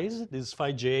guys, this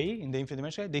phi j in the infinite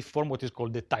dimensional, they form what is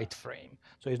called the tight frame.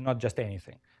 So it's not just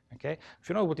anything. Okay? If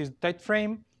you know what is tight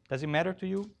frame, does it matter to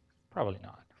you? Probably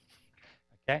not.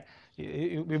 Okay?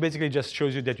 It basically just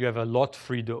shows you that you have a lot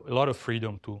of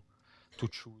freedom to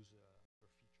choose.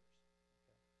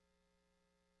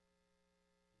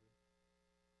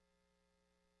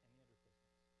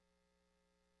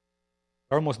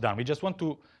 We're almost done. We just want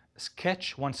to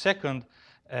sketch 1 second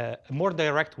a more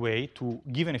direct way to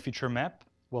given a feature map.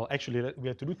 Well, actually, we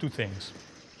have to do 2 things.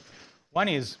 One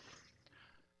is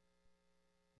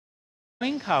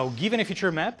knowing how, given a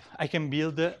feature map, I can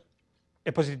build a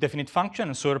positive definite function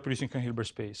and so reproducing a Hilbert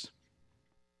space.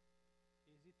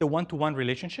 Is it a one-to-one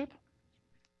relationship?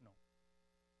 No.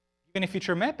 Given a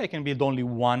feature map, I can build only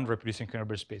one reproducing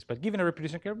Hilbert space. But given a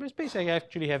reproducing Hilbert space, I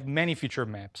actually have many feature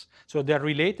maps. So they're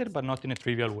related, but not in a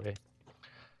trivial way.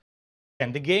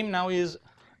 And the game now is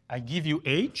I give you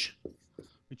H,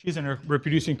 which is a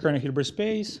reproducing kernel Hilbert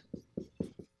space with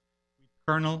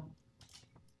kernel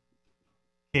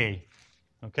K.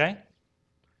 Okay?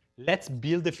 Let's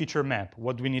build a feature map.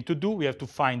 What do we need to do? We have to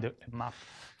find a map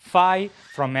phi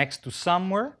from X to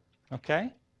somewhere.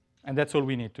 Okay? And that's all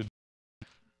we need to do.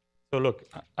 So look,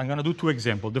 I'm going to do 2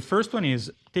 examples. The first one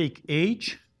is take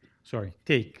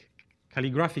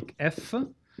calligraphic F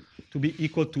to be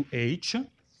equal to H.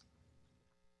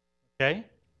 Okay?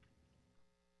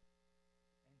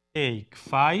 Take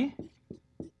phi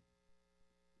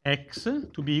X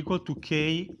to be equal to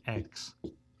Kx.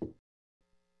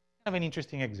 I have an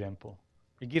interesting example.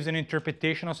 It gives an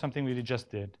interpretation of something we just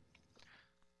did.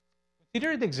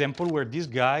 Consider the example where this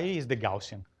guy is the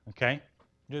Gaussian, okay?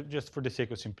 Just for the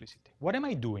sake of simplicity. What am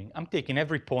I doing? I'm taking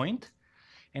every point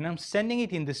and I'm sending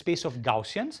it in the space of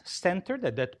Gaussians centered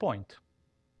at that point.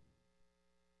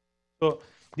 So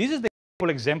this is the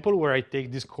example where I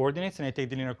take these coordinates and I take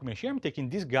the linear combination. Here I'm taking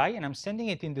this guy and I'm sending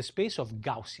it in the space of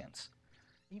Gaussians.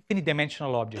 Infinite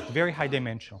dimensional object, very high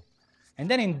dimensional. And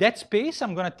then in that space,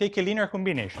 I'm going to take a linear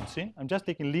combination. See? I'm just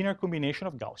taking linear combination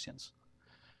of Gaussians.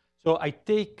 So I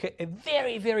take a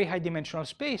very, very high dimensional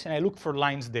space and I look for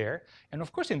lines there. And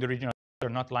of course, in the original, they're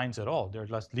not lines at all. They're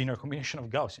just linear combination of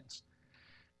Gaussians.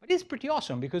 But it's pretty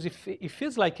awesome because it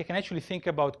feels like I can actually think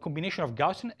about combination of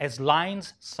Gaussian as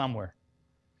lines somewhere.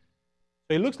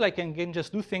 So it looks like I can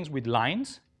just do things with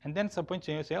lines. And then at some point,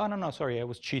 you say, oh, no, sorry, I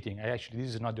was cheating. This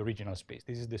is not the original space.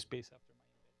 This is the space after my invention.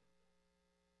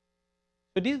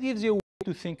 So this gives you a way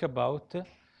to think about,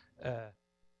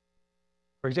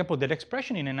 for example, that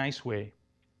expression in a nice way.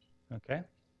 Okay?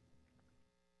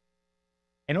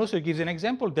 And also it gives an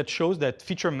example that shows that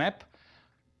feature map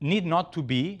need not to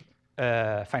be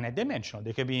finite dimensional.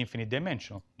 They can be infinite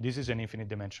dimensional. This is an infinite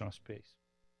dimensional space.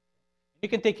 You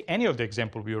can take any of the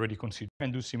examples we already considered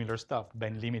and do similar stuff,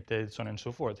 band limited, so on and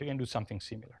so forth. You can do something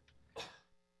similar.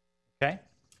 Okay?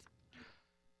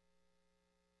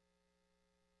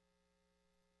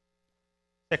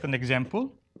 Second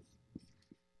example.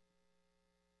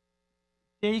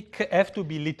 Take F to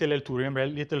be little L2. Remember,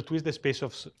 little L2 is the space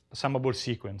of summable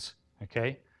sequence.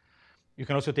 Okay? You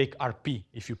can also take RP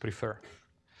if you prefer.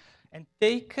 And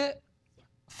take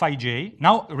phi j.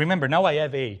 Now, remember, now I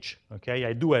have H. Okay?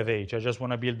 I do have H. I just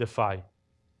want to build the phi.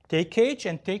 Take H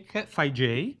and take phi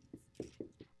j to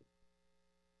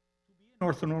be an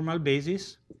orthonormal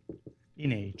basis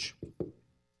in H.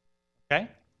 Okay?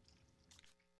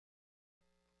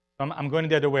 So I'm going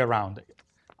the other way around.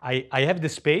 I have the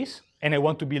space, and I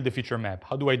want to build the feature map.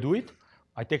 How do I do it?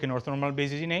 I take an orthonormal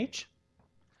basis in H.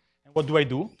 And what do I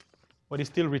do? What is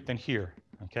still written here.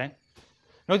 Okay?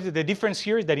 Notice the difference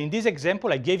here is that in this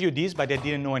example, I gave you this, but I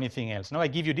didn't know anything else. Now I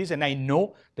give you this, and I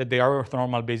know that they are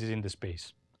orthonormal bases in the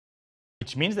space.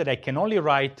 which means that I can only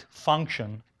write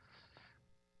function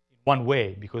in one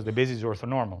way because the basis is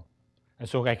orthonormal. And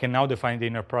so I can now define the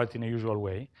inner product in a usual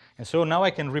way. And so now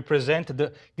I can represent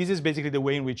this is basically the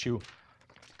way in which you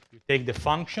take the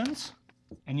functions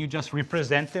and you just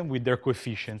represent them with their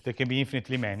coefficients. There can be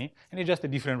infinitely many, and it's just a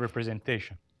different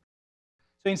representation.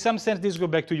 So in some sense, this goes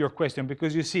back to your question,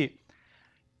 because you see,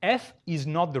 F is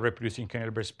not the reproducing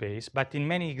Hilbert space, but in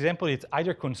many examples, it's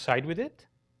either coincide with it,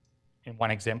 in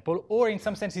one example, or in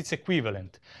some sense, it's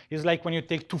equivalent. It's like when you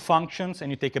take two functions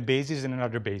and you take a basis and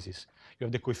another basis. You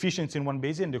have the coefficients in one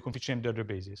basis and the coefficient in the other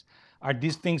basis. Are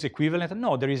these things equivalent?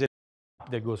 No, there is a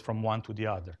that goes from one to the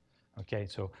other. Okay,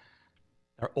 so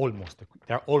they're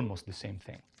almost the same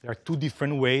thing. There are two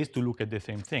different ways to look at the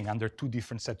same thing under two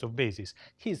different sets of bases.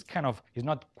 He's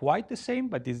not quite the same,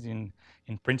 but is in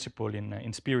principle,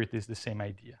 in spirit, is the same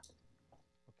idea.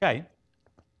 Okay?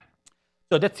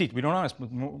 So that's it. We don't want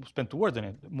to spend 2 words on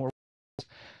it. More. If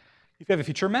you have a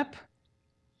feature map,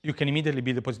 you can immediately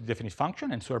build a positive definite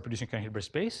function, and so reproducing Hilbert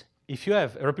space. If you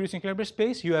have a reproducing Hilbert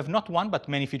space, you have not one, but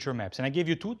many feature maps. And I gave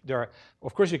you 2.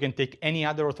 Of course, you can take any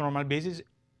other orthonormal basis.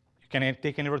 You can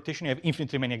take any rotation. You have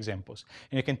infinitely many examples.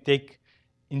 And you can take,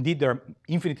 indeed, there are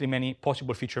infinitely many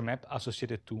possible feature maps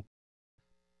associated to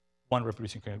one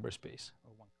reproducing Hilbert space.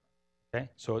 Okay?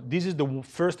 So this is the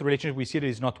first relationship we see that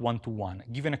is not one-to-one.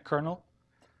 Given a kernel,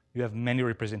 you have many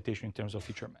representations in terms of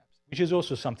feature maps, which is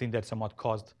also something that somewhat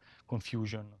caused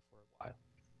confusion for a while.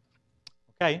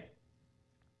 Okay?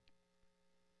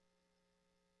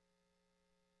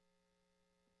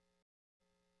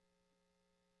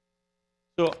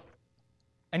 So,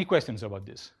 any questions about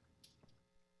this?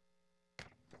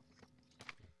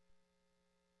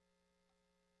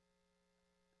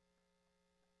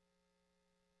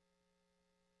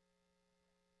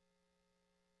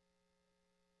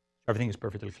 Everything is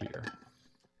perfectly clear.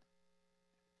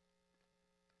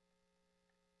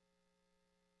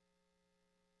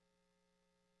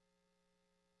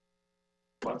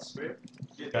 What's weird?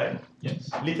 Okay? Yes.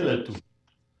 Little L2.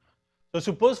 So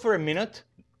suppose for a minute,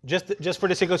 just for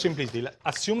the sake of simplicity,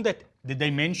 assume that the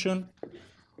dimension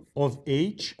of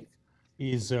H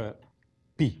is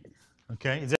P.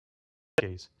 Okay? Is that the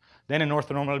case? Then an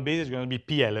orthonormal base is going to be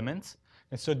P elements.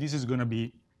 And so this is going to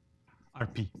be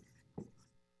RP,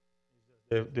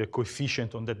 the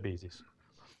coefficient on that basis.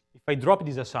 If I drop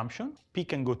this assumption, P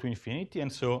can go to infinity.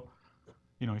 And so,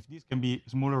 if this can be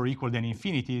smaller or equal than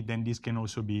infinity, then this can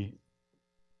also be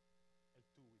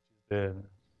L2, which is the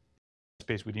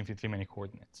space with infinitely many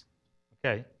coordinates.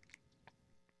 Okay?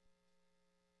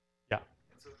 Yeah.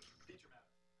 So feature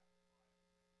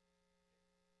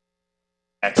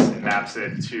map X maps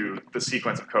it to the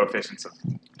sequence of coefficients of.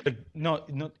 But no,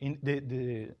 not in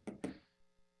the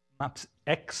maps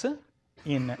X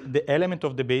in the element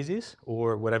of the basis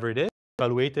or whatever it is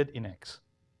evaluated in X.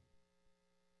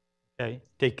 Okay?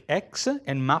 Take X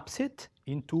and maps it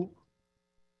into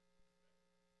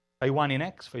phi1 in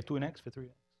X, phi2 in X, phi3 in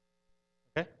X.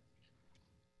 Okay?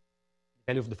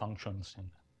 Value of the functions.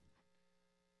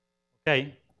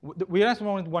 Okay? We have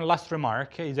one last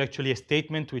remark. Is actually a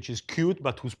statement which is cute,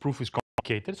 but whose proof is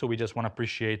complicated. So we just want to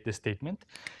appreciate the statement.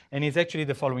 And it's actually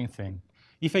the following thing.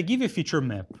 If I give a feature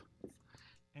map,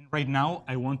 and right now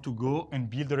I want to go and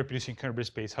build a reproducing Hilbert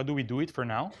space, how do we do it for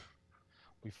now?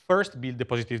 We first build the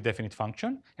positive definite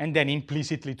function, and then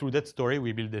implicitly through that story,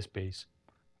 we build the space.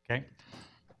 Okay?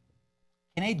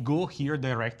 Can I go here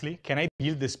directly? Can I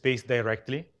build the space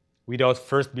directly without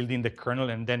first building the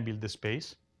kernel and then build the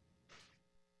space?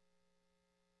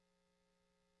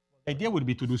 The idea would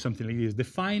be to do something like this.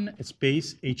 Define a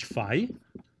space H phi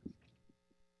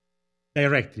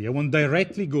directly. I want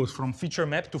directly goes from feature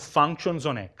map to functions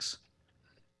on X.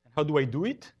 How do I do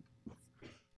it?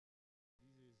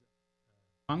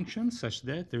 Function such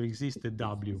that there exists a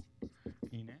W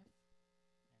in F,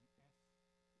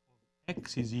 and F of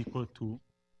X is equal to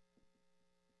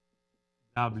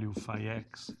W phi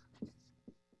X.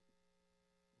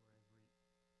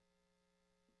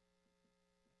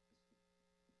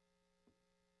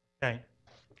 Okay.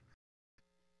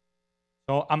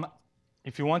 So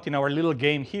if you want, in our little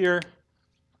game here,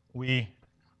 we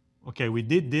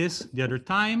did this the other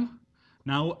time.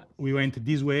 Now we went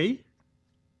this way.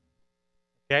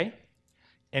 Okay?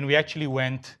 And we actually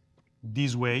went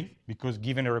this way because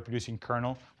given a reproducing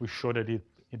kernel, we showed that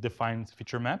it defines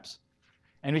feature maps.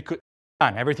 And we could,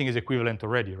 everything is equivalent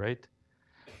already, right?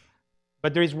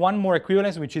 But there is one more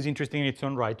equivalence which is interesting in its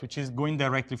own right, which is going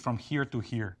directly from here to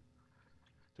here.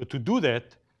 So to do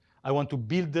that, I want to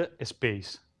build a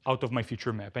space out of my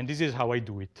feature map. And this is how I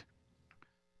do it.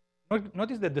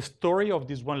 Notice that the story of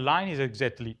this one line is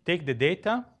exactly take the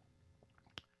data,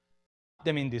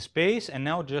 them in this space, and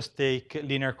now just take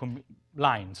linear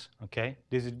lines. Okay,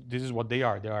 this is what they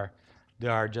are. They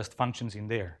are just functions in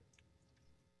there.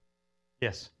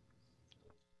 Yes.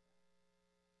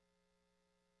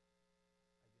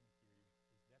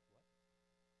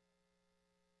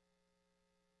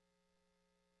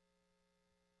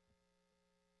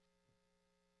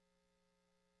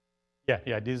 Yeah,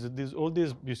 yeah. All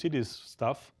this. You see this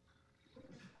stuff.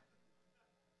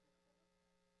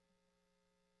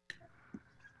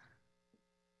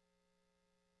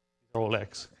 They're all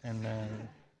X, and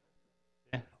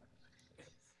yeah.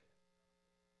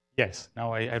 Yes.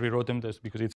 Now I rewrote them just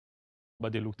because it's,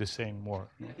 but they look the same more.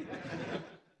 Does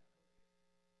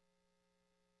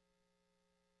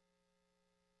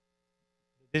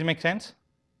this make sense?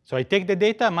 So I take the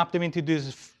data, map them into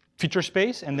this feature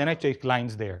space, and then I take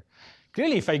lines there.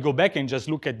 Clearly, if I go back and just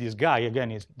look at this guy,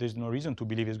 again, there's no reason to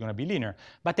believe it's going to be linear.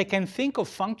 But I can think of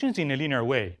functions in a linear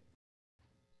way.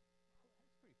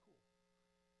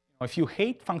 If you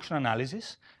hate function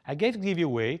analysis, I give you a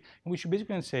way in which you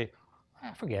basically can say,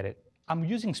 forget it. I'm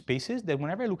using spaces that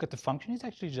whenever I look at the function, it's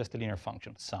actually just a linear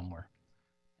function somewhere.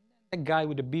 That guy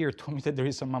with the beard told me that there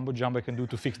is some mumbo jumbo I can do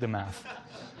to fix the math.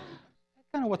 That's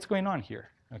kind of what's going on here,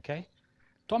 okay?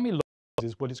 Tommy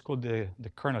is what is called the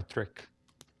kernel trick.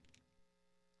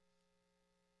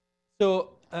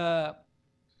 So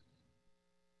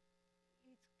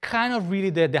kind of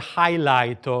really the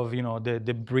highlight of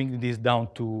the bringing this down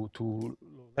to low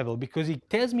level, because it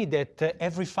tells me that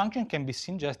every function can be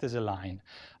seen just as a line.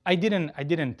 I'm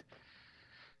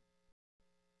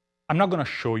not going to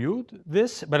show you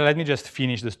this, but let me just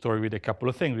finish the story with a couple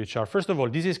of things, which are, first of all,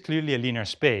 this is clearly a linear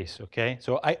space, okay?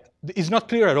 So it's not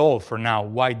clear at all for now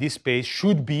why this space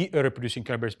should be a reproducing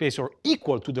kernel space or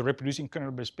equal to the reproducing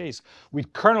kernel space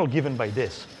with kernel given by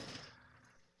this.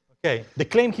 Okay, the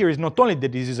claim here is not only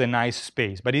that this is a nice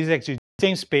space, but it is actually the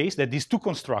same space that these two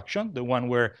constructions, the one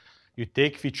where you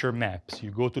take feature maps,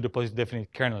 you go to the positive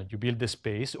definite kernel, you build the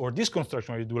space, or this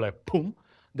construction where you do like boom,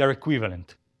 they're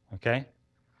equivalent, okay?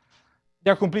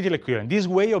 They're completely equivalent. This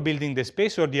way of building the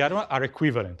space or the other one are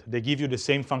equivalent. They give you the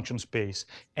same function space.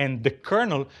 And the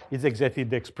kernel is exactly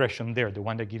the expression there, the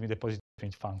one that gives me the positive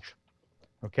definite function,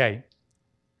 okay?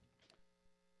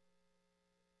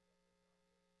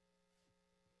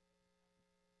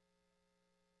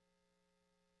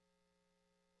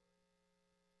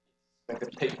 I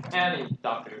could take any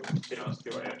Dr. Theorem.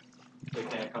 They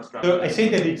can construct. So I say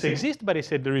that it exists, but I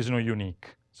said there is no unique.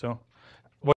 So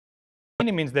what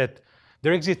it means that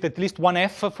there exists at least one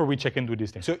f for which I can do this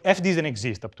thing. So f doesn't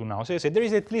exist up to now. So I said there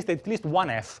is at least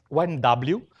one f, one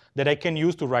w that I can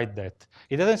use to write that.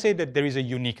 It doesn't say that there is a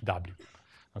unique w.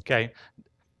 Okay.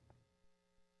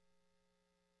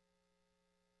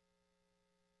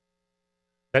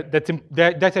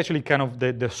 That's actually kind of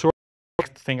the sort of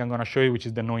thing I'm going to show you, which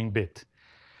is the knowing bit.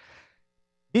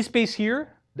 This space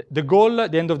here, the goal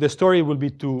at the end of the story will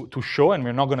be to show, and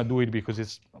we're not going to do it because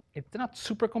it's not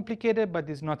super complicated, but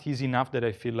it's not easy enough that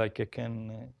I feel like I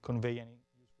can convey any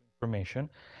useful information.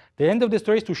 The end of the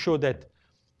story is to show that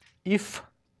if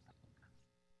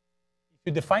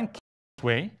you define k this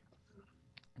way,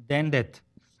 then that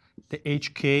the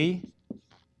hk and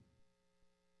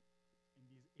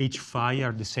h phi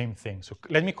are the same thing. So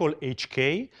let me call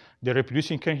hk the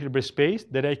reproducing kernel Hilbert space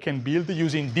that I can build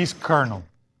using this kernel,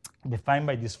 defined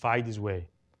by this phi this way,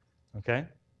 okay?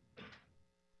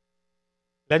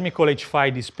 Let me call h phi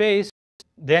this space.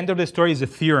 The end of the story is a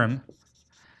theorem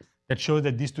that shows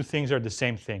that these two things are the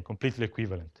same thing, completely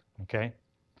equivalent, okay?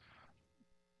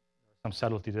 Some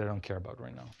subtlety that I don't care about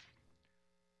right now.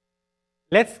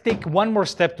 Let's take one more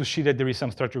step to see that there is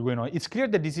some structure going on. It's clear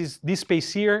that this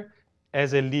space here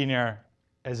as a linear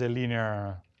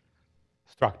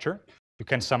structure. You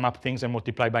can sum up things and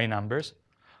multiply by numbers.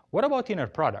 What about inner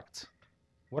products?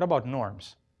 What about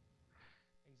norms?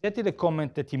 Exactly the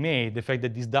comment that he made, the fact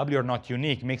that these W are not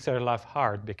unique, makes our life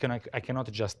hard because I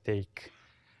cannot just say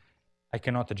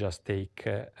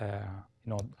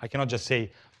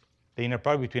the inner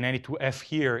product between any two F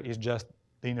here is just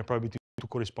the inner product between two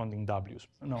corresponding W's.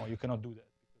 No, you cannot do that.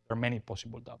 There are many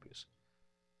possible W's.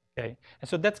 Okay, and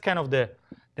so that's kind of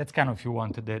if you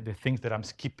want the things that I'm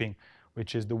skipping,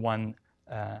 which is the one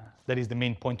that is the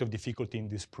main point of difficulty in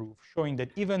this proof, showing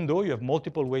that even though you have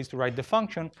multiple ways to write the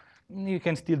function, you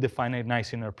can still define a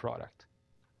nice inner product.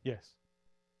 Yes.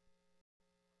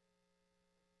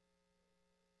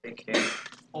 Take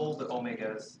all the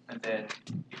omegas, and then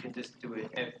you can just do it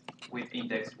F with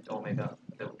index with omega.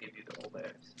 That will give you the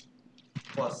omega F's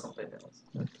plus something else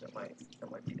that might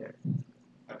be there.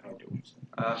 I have no idea what you're saying.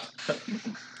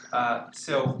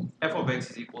 So f of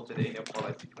x is equal to the inner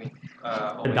product between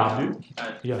omega W?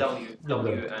 and Yeah.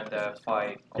 w and phi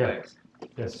of Yeah. x.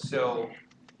 Yes. So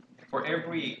for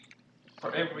every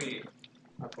for every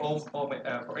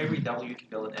w you can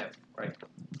build an f, right?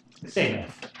 The same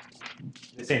f.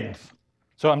 The same f.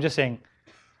 So I'm just saying.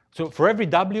 So for every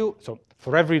w,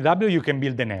 you can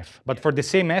build an f, but for the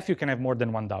same f you can have more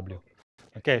than one w.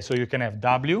 Okay, so you can have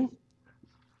w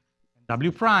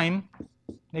prime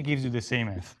that gives you the same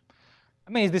f. I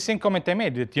mean, it's the same comment I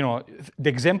made that, the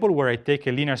example where I take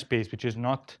a linear space which is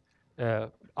not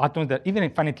atoms that, even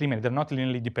infinitely many, they're not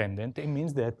linearly dependent, it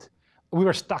means that we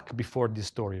were stuck before this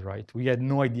story, right? We had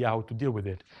no idea how to deal with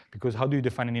it, because how do you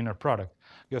define an inner product?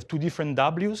 You have two different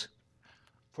w's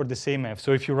for the same f.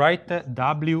 So if you write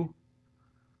w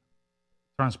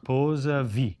transpose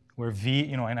v, where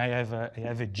v, and I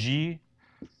have a g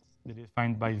that is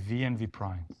defined by v and v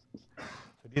prime.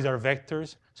 So these are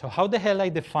vectors. So how the hell I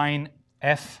define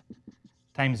f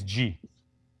times g?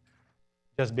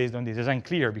 Just based on this. It's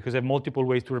unclear because I have multiple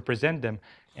ways to represent them.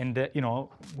 And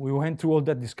we went through all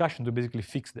that discussion to basically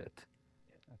fix that.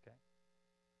 Okay.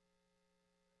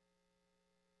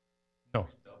 No.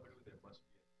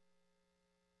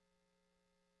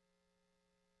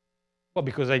 Well,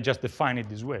 because I just define it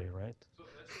this way, right?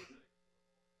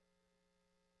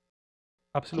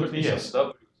 Absolutely, yes.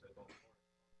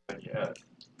 Yeah.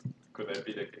 Could that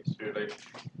be the case? Really?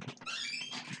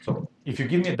 So if you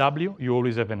give me a w, you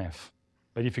always have an f.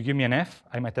 But if you give me an f,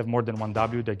 I might have more than one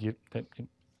w that give.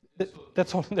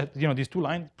 That's all. That these two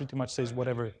lines pretty much says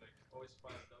whatever.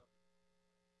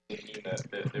 You mean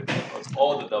that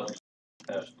all the w's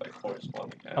have like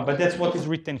corresponding f. But that's what is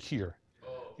written here.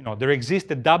 There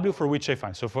exists a w for which I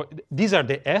find. So these are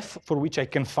the f for which I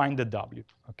can find the w.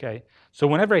 Okay. So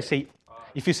whenever I say,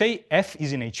 if you say f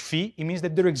is in H phi, it means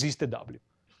that there exists a w.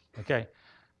 Okay.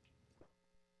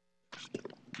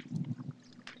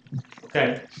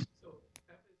 Okay.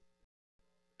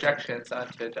 Projections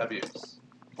onto w's,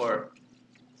 or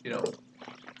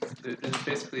it's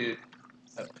basically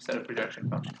a set of projection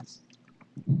functions.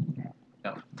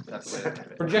 No, that's the way to do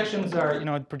it. Projections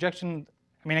are, projection.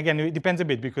 I mean, again, it depends a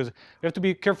bit because we have to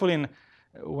be careful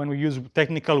when we use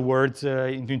technical words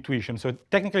in intuition. So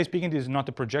technically speaking, this is not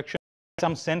a projection. In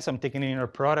some sense, I'm taking an inner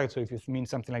product. So if it means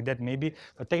something like that, maybe.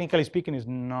 But technically speaking, it's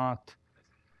not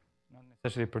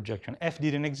necessarily a projection. F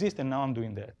didn't exist, and now I'm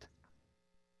doing that.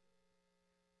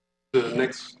 The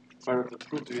next part of the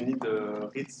proof, do you need the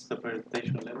Ritz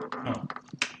representation level? No.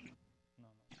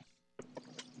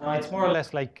 No, it's more or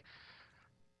less like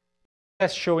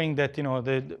showing that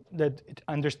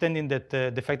understanding that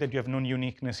the fact that you have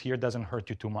non-uniqueness here doesn't hurt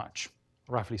you too much,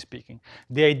 roughly speaking.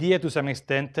 The idea, to some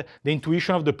extent, the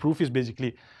intuition of the proof is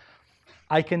basically,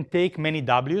 I can take many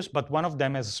w's, but one of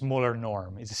them has a smaller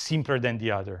norm. It's simpler than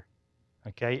the other.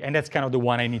 Okay, and that's kind of the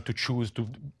one I need to choose to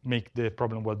make the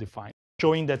problem well defined.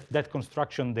 Showing that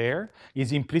construction there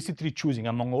is implicitly choosing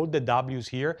among all the w's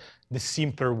here the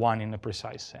simpler one in a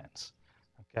precise sense.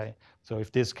 Okay, so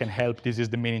if this can help, this is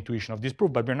the main intuition of this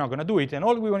proof, but we're not going to do it. And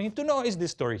all we need to know is this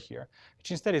story here,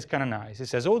 which instead is kind of nice. It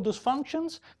says all those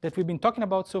functions that we've been talking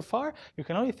about so far, you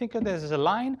can only think of this as a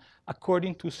line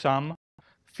according to some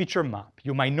feature map.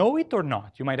 You might know it or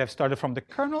not. You might have started from the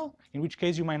kernel, in which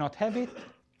case you might not have it.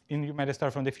 And you might have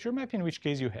started from the feature map, in which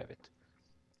case you have it.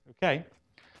 Okay.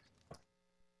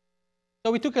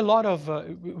 So we took a lot of,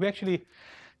 we actually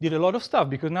did a lot of stuff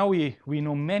because now we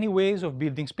know many ways of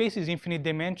building spaces, infinite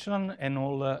dimension, and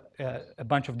all a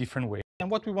bunch of different ways.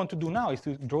 And what we want to do now is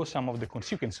to draw some of the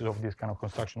consequences of this kind of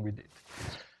construction we did.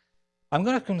 I'm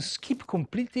going to skip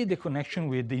completely the connection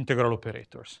with the integral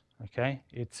operators. Okay,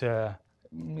 it's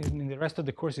in the rest of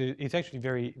the course, it's actually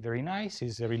very, very nice.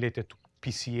 It's related to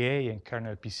PCA and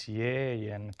kernel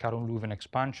PCA and Caron-Leuven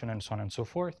expansion and so on and so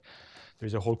forth.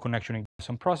 There's a whole connection in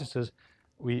some processes.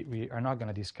 We are not going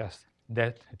to discuss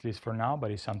that, at least for now, but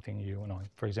it's something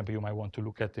for example, you might want to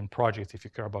look at in projects if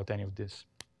you care about any of this.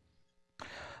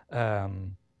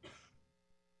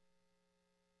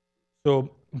 So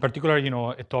in particular,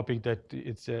 a topic that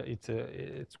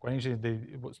it's quite interesting,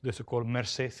 the so-called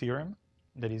Merced theorem,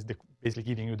 that is basically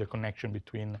giving you the connection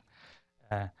between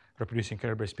reproducing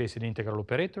kernel space and integral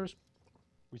operators.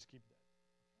 We skip that.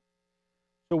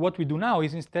 So what we do now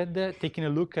is instead taking a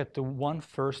look at the one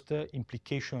first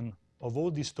implication of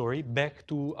all this story back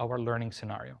to our learning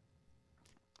scenario.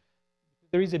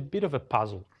 There is a bit of a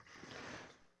puzzle.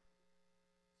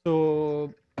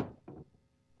 So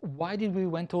why did we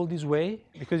went all this way?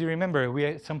 Because you remember, we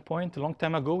at some point, a long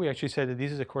time ago, we actually said that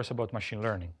this is a course about machine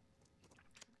learning.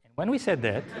 And when we said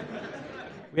that,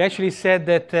 we actually said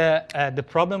that the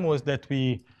problem was that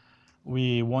we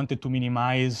we wanted to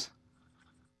minimize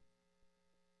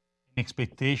an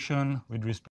expectation with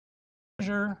respect to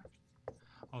measure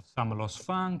of some loss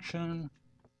function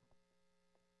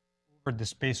over the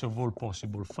space of all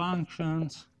possible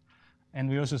functions. And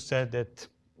we also said that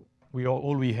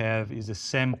all we have is a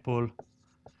sample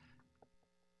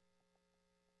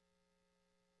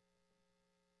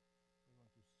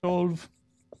solve.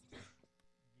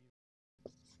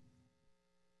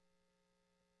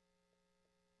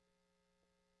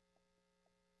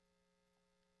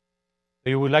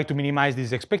 You would like to minimize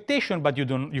this expectation, but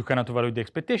you cannot evaluate the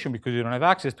expectation because you don't have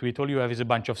access to it. All you have is a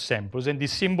bunch of samples. And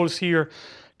these symbols here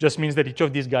just means that each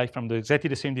of these guys from exactly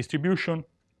the same distribution,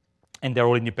 and they're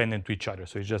all independent to each other.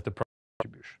 So it's just the product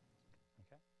distribution.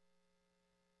 Okay.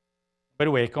 By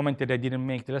the way, a comment that I didn't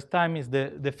make the last time is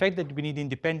the fact that we need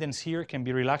independence here can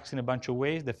be relaxed in a bunch of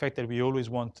ways. The fact that we always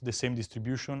want the same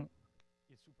distribution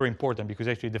is super important because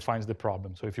it actually defines the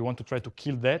problem. So if you want to try to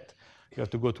kill that, you have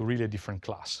to go to really a different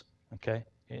class. Okay,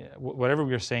 whatever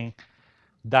we are saying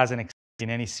doesn't exist in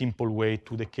any simple way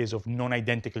to the case of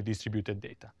non-identical distributed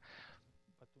data.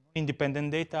 But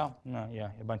independent data, no,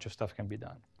 yeah, a bunch of stuff can be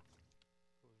done.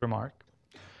 Remark.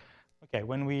 Okay,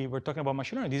 when we were talking about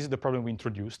machine learning, this is the problem we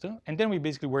introduced. And then we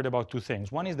basically worried about two things.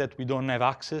 One is that we don't have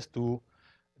access to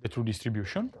the true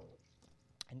distribution.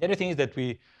 And the other thing is that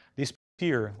this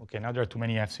here, okay, now there are too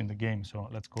many F's in the game, so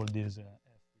let's call this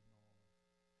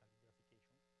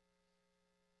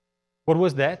what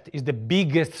was that? Is the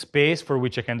biggest space for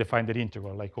which I can define that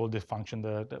integral, like all the function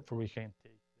for which I can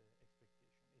take the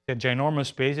expectation. It's a ginormous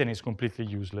space and it's completely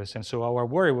useless. And so our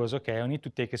worry was, okay, I need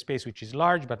to take a space which is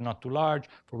large but not too large,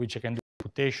 for which I can do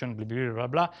computation, blah, blah, blah, blah,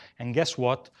 blah. And guess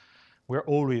what? We're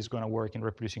always going to work in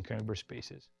reproducing Hilbert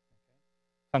spaces.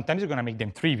 Sometimes you're going to make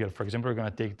them trivial. For example, we're going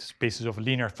to take spaces of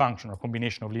linear function or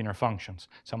combination of linear functions.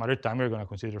 Some other time, we're going to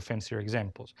consider fancier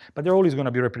examples. But they're always going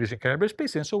to be reproducing Hilbert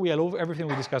spaces. And so we allow everything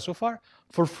we discussed so far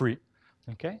for free.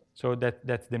 Okay? So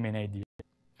that's the main idea.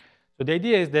 So the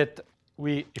idea is that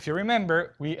if you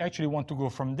remember, we actually want to go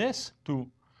from this to,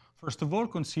 first of all,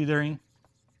 considering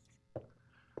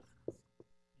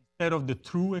instead of the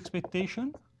true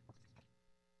expectation,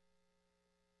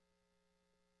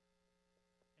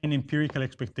 an empirical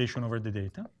expectation over the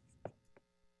data.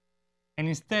 And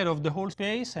instead of the whole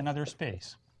space, another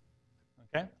space.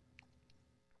 Okay?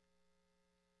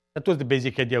 That was the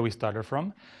basic idea we started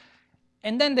from.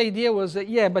 And then the idea was,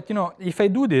 yeah, but if I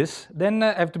do this, then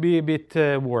I have to be a bit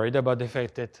worried about the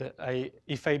fact that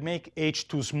if I make H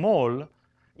too small,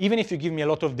 even if you give me a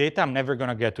lot of data, I'm never going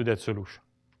to get to that solution.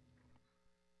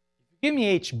 If you give me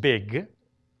H big,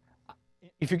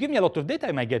 if you give me a lot of data,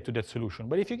 I might get to that solution.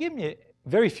 But if you give me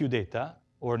very few data,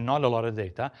 or not a lot of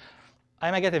data,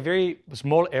 I might get a very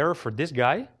small error for this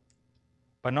guy,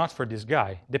 but not for this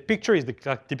guy. The picture is the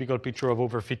typical picture of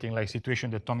overfitting like situation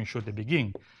that Tommy showed at the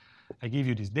beginning. I give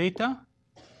you this data,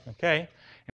 okay?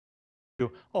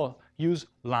 And you, use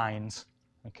lines,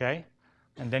 okay?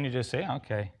 And then you just say,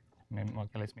 okay, let's make it a bit more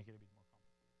complicated.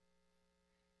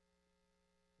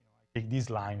 I take this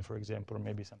line, for example, or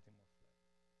maybe something more.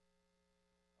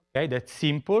 Okay, that's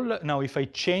simple. Now, if I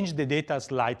change the data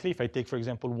slightly, if I take, for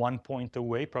example, 1 point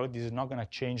away, probably this is not going to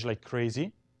change like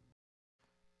crazy.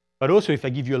 But also, if I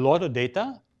give you a lot of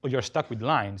data, you're stuck with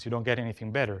lines. You don't get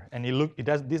anything better. And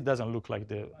this doesn't look like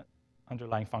the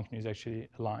underlying function is actually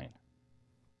a line.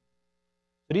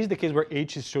 So this is the case where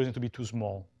H is chosen to be too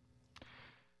small.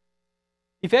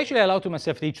 If I actually allow to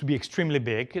myself H to be extremely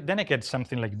big, then I get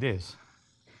something like this.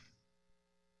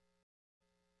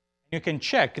 You can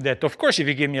check that, of course, if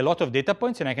you give me a lot of data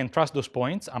points and I can trust those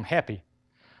points, I'm happy.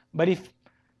 But if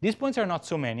these points are not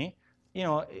so many,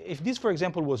 if this, for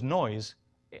example, was noise,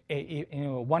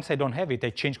 once I don't have it, I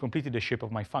change completely the shape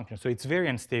of my function. So it's very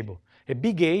unstable. A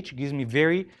big H gives me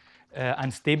very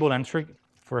unstable answer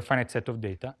for a finite set of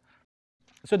data.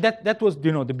 So that was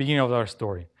the beginning of our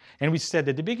story. And we said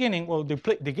at the beginning, well,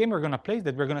 the game we're going to play is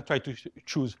that we're going to try to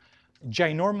choose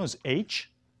ginormous H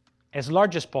as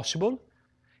large as possible.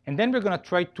 And then we're going to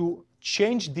try to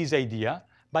change this idea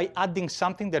by adding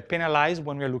something that penalizes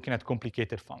when we're looking at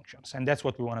complicated functions. And that's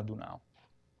what we want to do now.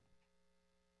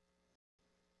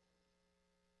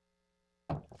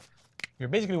 We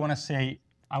basically want to say,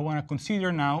 I want to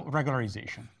consider now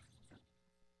regularization.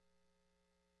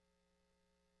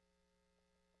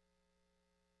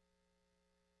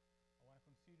 I want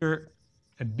to consider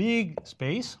a big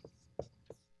space. Let's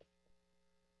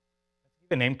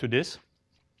give a name to this.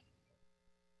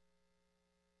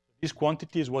 This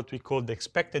quantity is what we call the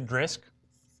expected risk,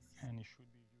 and it should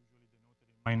be usually denoted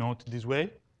in my note this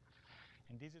way.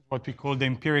 And this is what we call the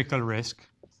empirical risk.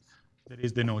 that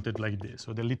is denoted like this.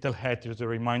 So the little hat is a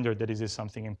reminder that this is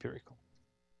something empirical.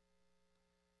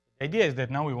 The idea is that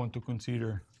now we want to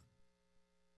consider,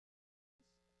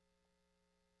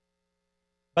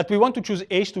 but we want to choose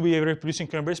H to be a reproducing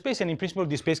kernel space, and in principle,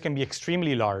 this space can be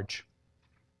extremely large.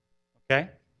 Okay?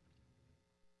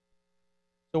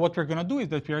 So what we're going to do is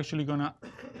that we're actually going to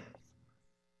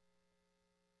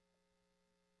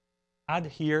add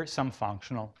here some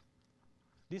functional.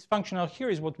 This functional here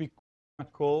is what we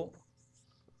call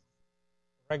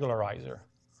regularizer.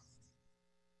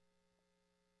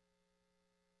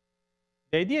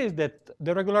 The idea is that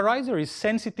the regularizer is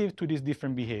sensitive to these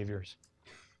different behaviors.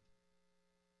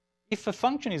 If a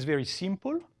function is very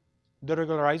simple, the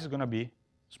regularizer is going to be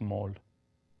small.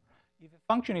 If a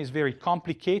function is very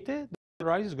complicated, the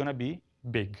regularizer is going to be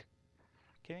big.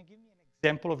 Can you give me an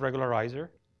example of regularizer?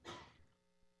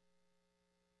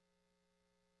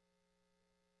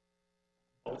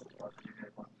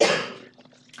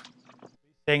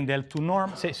 Saying the L2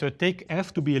 norm, so take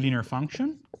f to be a linear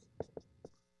function,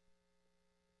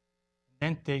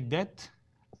 then take that,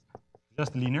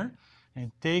 just linear,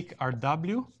 and take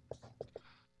Rw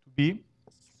to be the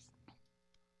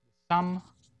sum of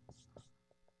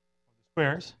the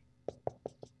squares.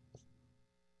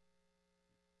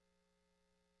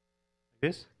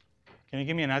 This. Can you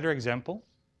give me another example?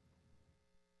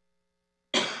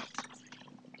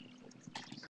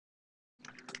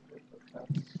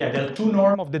 Yeah, the L2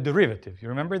 norm of the derivative. You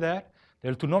remember that? The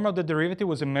L2 norm of the derivative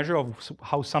was a measure of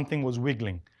how something was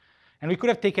wiggling. And we could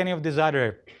have taken any of these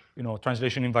other,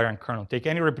 translation invariant kernel. Take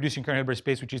any reproducing kernel Hilbert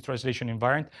space which is translation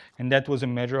invariant, and that was a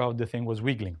measure of how the thing was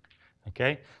wiggling.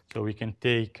 Okay? So we can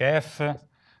take f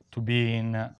to be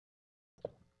in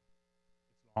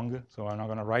long, so I'm not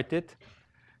going to write it.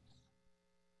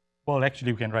 Well,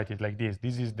 actually, we can write it like this.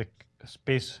 This is the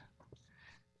space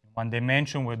in one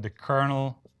dimension where the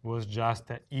kernel was just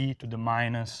e to the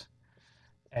minus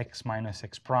x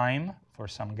prime for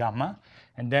some gamma.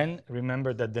 And then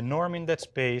remember that the norm in that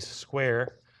space,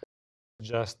 square,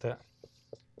 just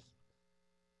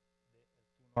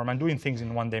norm. I'm doing things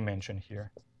in one dimension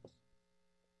here.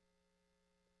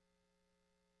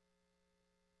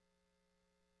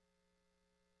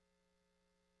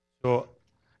 So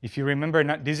if you remember,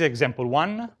 this is example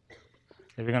 1.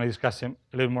 We're going to discuss a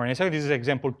little more in a second. This is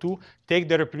example 2. Take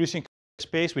the reproducing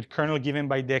space with kernel given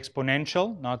by the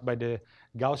exponential, not by the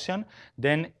Gaussian.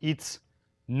 Then its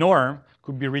norm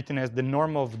could be written as the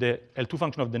norm of the L2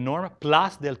 function of the norm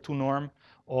plus the L2 norm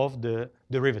of the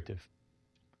derivative.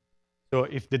 So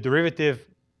if the derivative,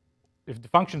 if the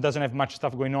function doesn't have much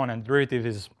stuff going on and the derivative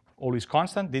is always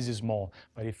constant, this is small.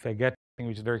 But if I get something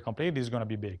which is very complicated, this is going to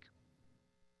be big.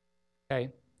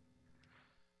 Okay.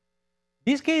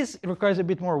 This case requires a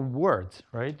bit more words,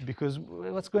 right? Because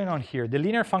what's going on here? The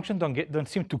linear function don't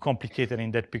seem too complicated in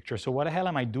that picture. So what the hell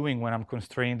am I doing when I'm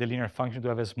constraining the linear function to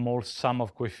have a small sum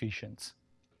of coefficients?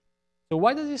 So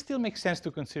why does it still make sense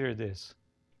to consider this?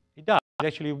 It does. It's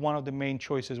actually one of the main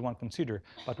choices one consider.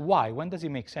 But why? When does it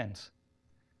make sense?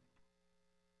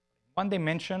 One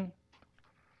dimension,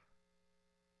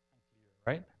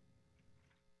 right?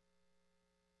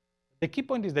 The key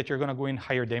point is that you're going to go in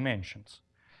higher dimensions.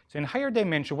 So in higher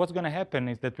dimension, what's going to happen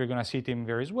is that we're going to see it in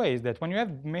various ways, that when you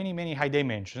have many, many high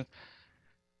dimensions,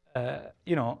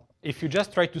 if you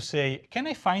just try to say, can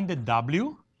I find the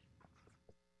W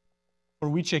for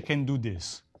which I can do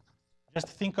this? Just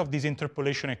think of this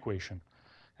interpolation equation.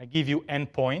 I give you n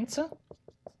points,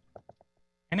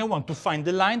 and I want to find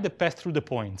the line that passes through the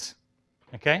points.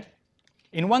 Okay?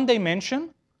 In one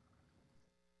dimension,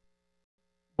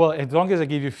 well, as long as I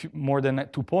give you more than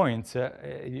 2 points,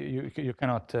 you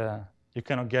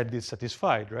cannot get this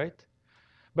satisfied, right?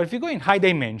 But if you go in high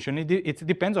dimension, it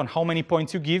depends on how many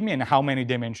points you give me and how many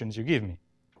dimensions you give me.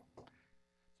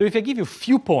 So if I give you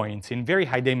few points in very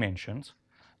high dimensions,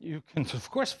 you can,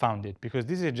 of course, found it, because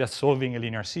this is just solving a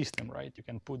linear system, right? You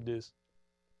can put this,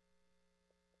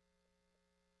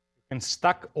 you can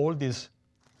stack all this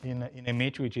in an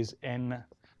image which is n.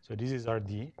 So this is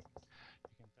Rd.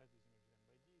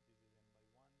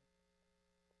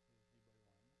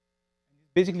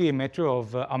 Basically a matter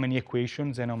of how many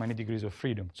equations and how many degrees of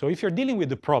freedom. So if you're dealing with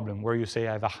the problem where you say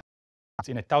I have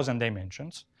in 1,000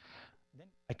 dimensions, then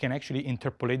I can actually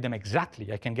interpolate them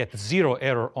exactly. I can get 0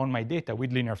 error on my data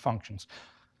with linear functions.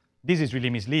 This is really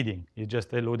misleading. It's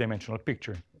just a low-dimensional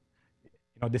picture.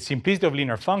 The simplicity of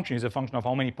linear function is a function of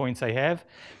how many points I have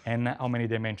and how many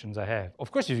dimensions I have.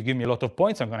 Of course, if you give me a lot of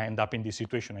points, I'm going to end up in this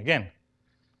situation again.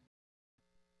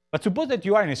 But suppose that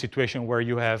you are in a situation where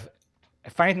you have a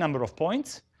finite number of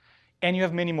points, and you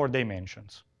have many more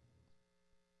dimensions.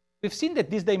 we've seen that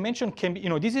this dimension can be,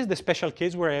 this is the special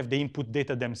case where I have the input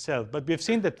data themselves. But we've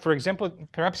seen that, for example,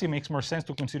 perhaps it makes more sense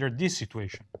to consider this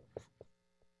situation.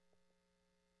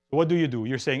 What do?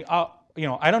 You're saying, oh,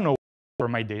 I don't know for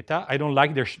my data. I don't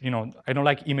like I don't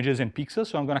like images and pixels,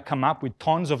 so I'm going to come up with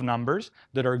tons of numbers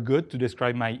that are good to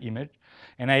describe my image.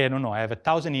 And I don't know, I have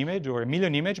 1,000 image or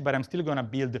 1,000,000 image, but I'm still going to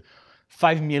build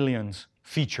 5 million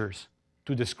features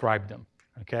to describe them,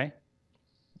 okay?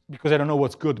 Because I don't know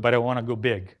what's good, but I want to go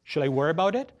big. Should I worry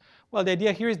about it? Well, the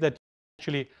idea here is that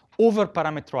actually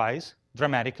over-parameterize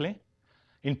dramatically.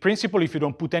 In principle, if you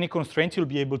don't put any constraints, you'll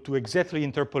be able to exactly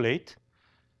interpolate.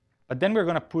 But then we're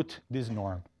going to put this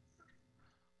norm.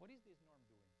 What is this norm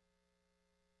doing?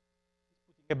 It's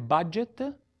putting a budget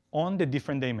on the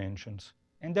different dimensions.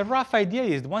 And the rough idea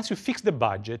is once you fix the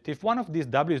budget, if one of these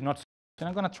w is not, then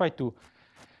I'm going to try to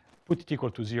put it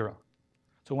equal to 0.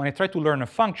 So when I try to learn a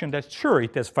function, that's sure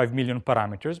it has 5 million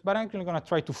parameters, but I'm actually going to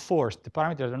try to force the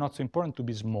parameters that are not so important to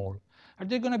be small. Are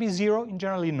they going to be 0? In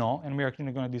generally, no, and we're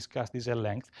actually going to discuss this at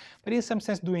length. But in some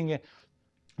sense, the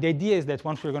idea is that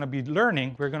once we're going to be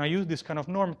learning, we're going to use this kind of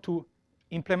norm to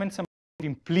implement some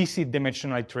implicit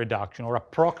dimensionality reduction or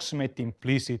approximate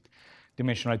implicit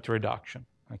dimensionality reduction.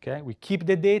 Okay? We keep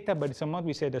the data, but somewhat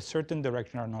we say that certain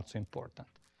directions are not so important.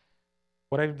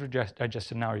 What I just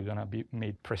said now is going to be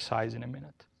made precise in a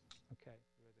minute. Okay.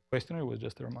 The question, or was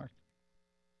just a remark?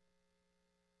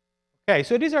 Okay,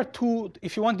 so these are two,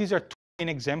 if you want, these are two main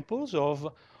examples of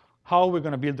how we're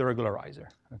going to build the regularizer.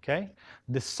 Okay?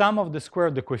 The sum of the square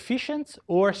of the coefficients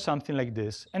or something like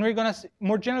this. And we're going to,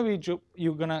 more generally,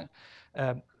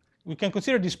 we can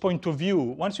consider this point of view.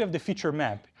 Once you have the feature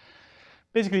map,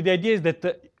 basically the idea is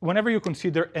that whenever you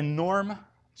consider a norm,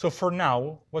 so for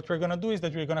now, what we're going to do is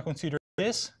that we're going to consider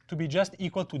this to be just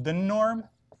equal to the norm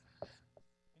in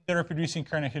the reproducing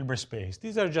kernel Hilbert space.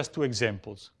 These are just two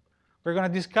examples. We're going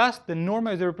to discuss the norm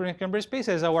of the reproducing Hilbert space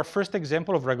as our first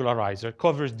example of regularizer. It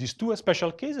covers these two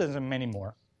special cases and many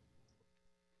more.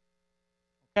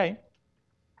 Okay.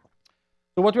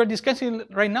 So what we're discussing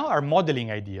right now are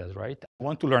modeling ideas, right? I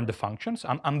want to learn the functions.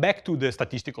 I'm back to the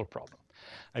statistical problem.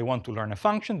 I want to learn a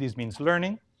function. This means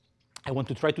learning. I want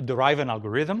to try to derive an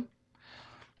algorithm.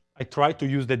 I try to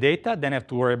use the data, then I have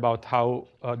to worry about how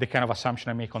the kind of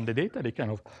assumption I make on the data, the kind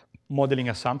of modeling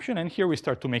assumption. And here we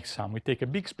start to make some. We take a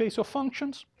big space of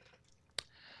functions,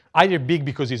 either big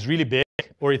because it's really big,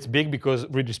 or it's big because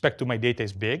with respect to my data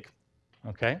is big.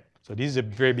 Okay? So this is a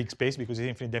very big space because it's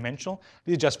infinite dimensional.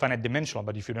 This is just finite dimensional,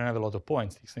 but if you don't have a lot of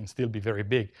points, it can still be very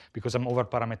big because I'm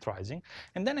over-parameterizing.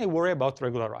 And then I worry about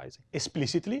regularizing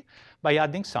explicitly by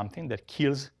adding something that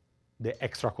kills the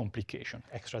extra complication,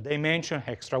 extra dimension,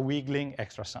 extra wiggling,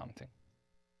 extra something.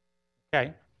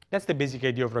 Okay? That's the basic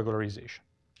idea of regularization.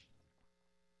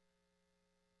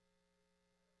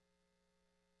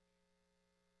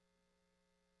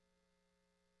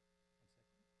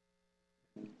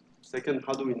 Second,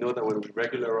 how do we know that when we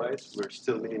regularize, we're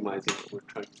still minimizing what we're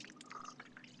trying to do?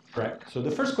 Correct. So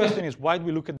the first question is, why do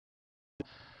we look at that?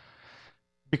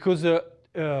 Because it's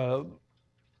going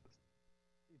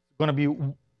to be,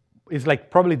 it's like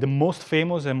probably the most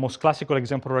famous and most classical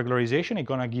example of regularization. It's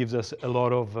going to give us a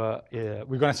lot of,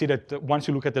 we're going to see that once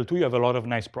you look at L2, you have a lot of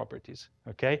nice properties,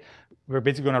 okay? We're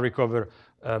basically going to recover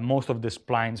most of the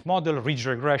splines model, ridge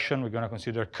regression. We're going to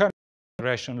consider kernel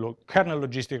regression, kernel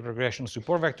logistic regression,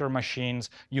 support vector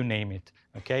machines, you name it,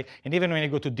 okay? And even when you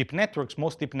go to deep networks,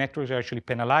 most deep networks are actually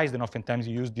penalized, and oftentimes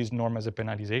you use this norm as a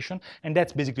penalization, and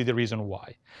that's basically the reason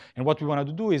why. And what we want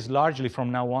to do is largely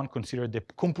from now on consider the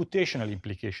computational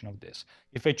implication of this.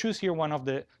 If I choose here one of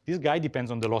this guy depends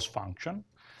on the loss function.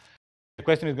 The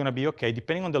question is going to be, okay,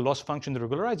 depending on the loss function, the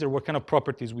regularizer, what kind of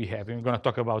properties we have? And we're going to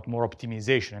talk about more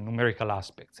optimization and numerical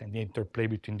aspects and the interplay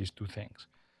between these two things.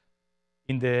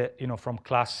 In the, from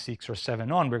class 6 or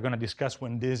 7 on, we're going to discuss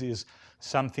when this is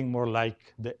something more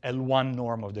like the L1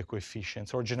 norm of the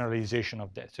coefficients or generalization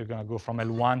of that. So you're going to go from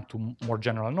L1 to more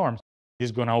general norms. This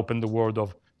is going to open the world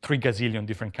of 3 gazillion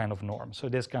different kind of norms. So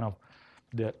that's kind of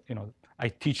the, I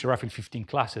teach roughly 15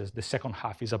 classes. The second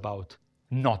half is about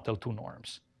not L2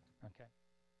 norms. Okay.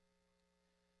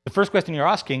 The first question you're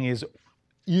asking is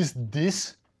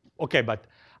this, okay, but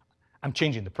I'm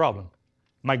changing the problem.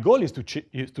 My goal is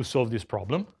to solve this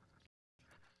problem.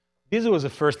 This was a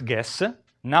first guess.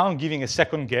 Now I'm giving a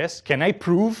second guess. Can I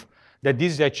prove that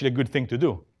this is actually a good thing to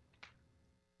do?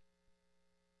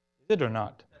 Is it or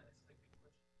not?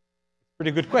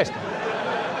 Pretty good question.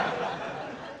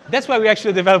 That's why we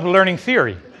actually develop learning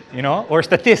theory, or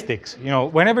statistics.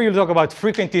 Whenever you talk about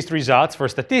frequentist results for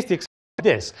statistics,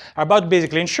 this are about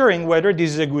basically ensuring whether this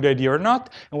is a good idea or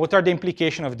not, and what are the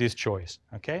implications of this choice.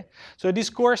 Okay, so this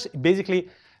course basically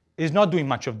is not doing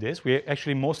much of this. We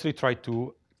actually mostly try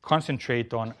to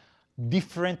concentrate on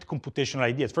different computational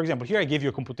ideas. For example, here I give you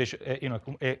a computation,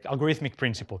 algorithmic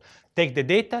principle. Take the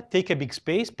data, take a big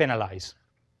space, penalize.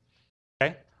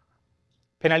 Okay?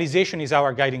 Penalization is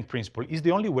our guiding principle. Is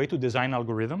the only way to design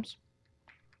algorithms?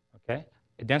 Okay?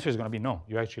 The answer is going to be no.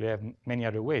 You actually have many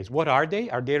other ways. What are they?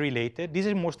 Are they related? This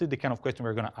is mostly the kind of question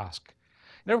we're going to ask.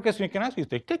 Another question you can ask is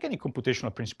take any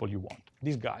computational principle you want.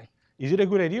 This guy. Is it a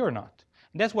good idea or not?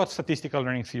 And that's what statistical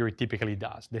learning theory typically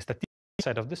does. The statistical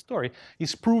side of the story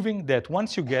is proving that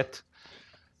once you get,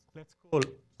 let's call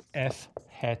f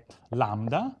hat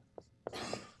lambda,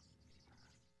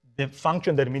 the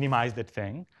function that minimizes that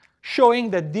thing, showing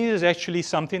that this is actually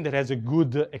something that has a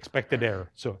good expected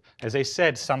error. So as I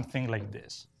said, something like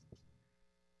this.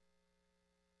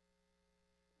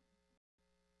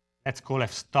 Let's call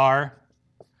f star.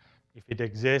 If it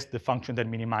exists, the function that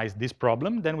minimizes this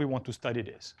problem, then we want to study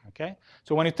this, okay?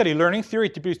 So when you study learning theory,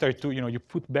 typically you start to, you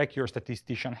put back your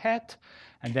statistician hat,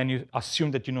 and then you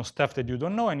assume that you know stuff that you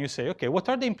don't know, and you say, okay, what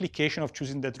are the implications of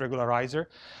choosing that regularizer?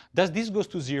 Does this go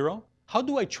to 0? How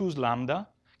do I choose lambda?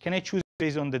 Can I choose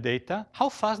based on the data? How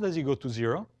fast does it go to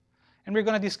 0? And we're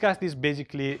going to discuss this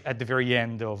basically at the very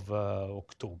end of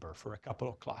October for a couple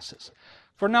of classes.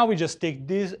 For now, we just take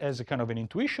this as a kind of an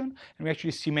intuition, and we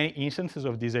actually see many instances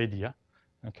of this idea,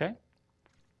 okay?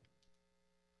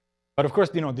 But of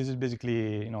course, this is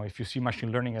basically, if you see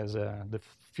machine learning as the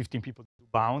 15 people do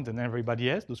bounds and everybody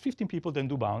else, those 15 people then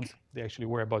do bounds. They actually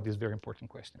worry about these very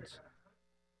important questions.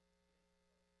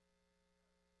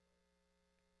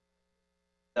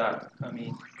 I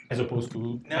mean, as opposed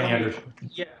to now any other.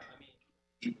 Yeah,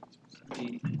 I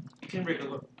mean, we can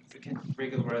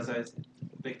regularize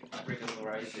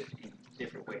it in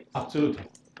different ways. Absolutely,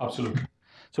 absolutely.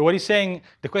 So what he's saying,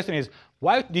 the question is,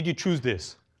 why did you choose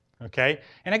this? Okay,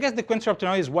 and I guess the question up to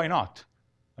now is why not?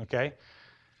 Okay,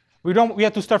 we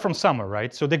have to start from somewhere,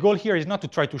 right? So the goal here is not to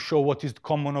try to show what is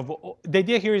common of. The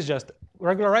idea here is just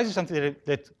regularize something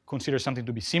that considers something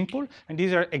to be simple, and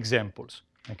these are examples.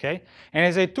 Okay, and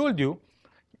as I told you,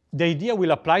 the idea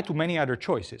will apply to many other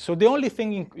choices. So the only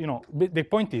thing, the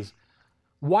point is,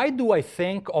 why do I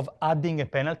think of adding a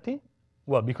penalty?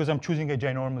 Well, because I'm choosing a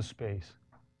ginormous space.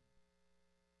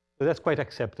 So that's quite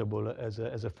acceptable as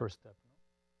a first step.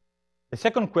 The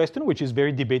second question, which is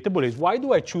very debatable, is why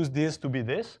do I choose this to be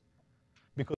this?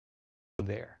 Because it's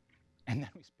there. And then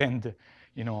we spend,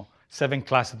 7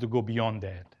 classes to go beyond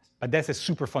that. But that's a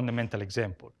super fundamental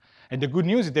example. And the good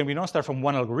news is that we don't start from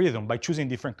one algorithm. By choosing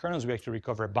different kernels, we actually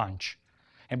recover a bunch.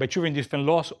 And by choosing different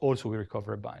laws, also we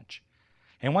recover a bunch.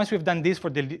 And once we've done this for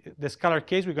the scalar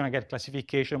case, we're going to get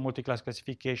classification, multi-class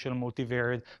classification,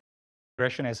 multivariate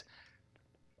regression as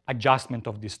adjustment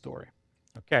of this story.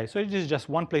 Okay, so this is just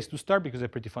one place to start because it's a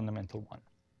pretty fundamental one.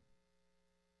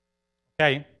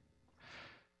 Okay.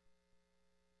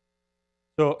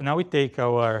 So now we take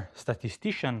our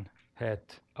statistician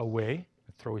hat away,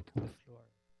 throw it to the floor,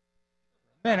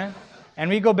 and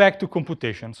we go back to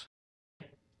computations.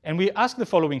 And we ask the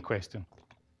following question.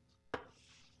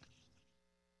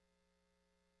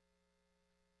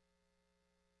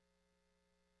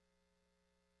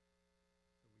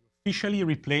 Officially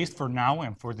replaced for now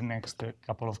and for the next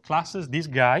couple of classes this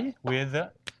guy with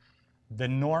the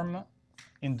norm.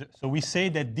 So we say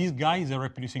that this guy is a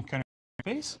reproducing kernel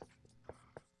space.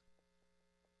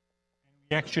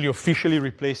 We actually officially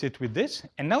replace it with this.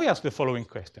 And now we ask the following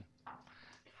question.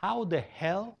 How the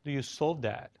hell do you solve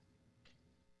that?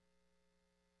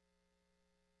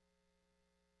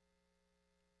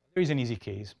 There is an easy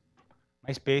case.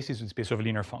 My space is the space of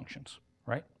linear functions,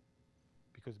 right?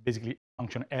 Because basically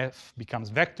function f becomes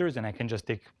vectors, and I can just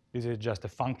take, this is just a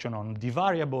function on the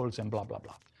variables and blah, blah,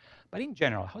 blah. But in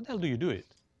general, how the hell do you do it?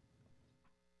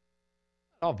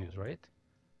 Obvious, right?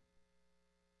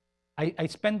 I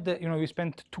spent, we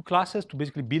spent 2 classes to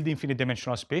basically build infinite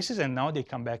dimensional spaces, and now they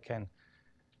come back and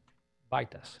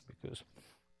bite us, because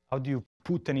how do you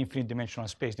put an infinite dimensional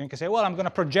space? Then you can say, well, I'm going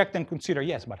to project and consider,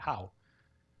 yes, but how?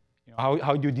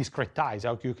 How do you discretize?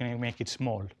 How can you make it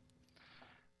small?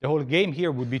 The whole game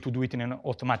here would be to do it in an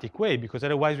automatic way, because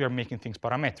otherwise we are making things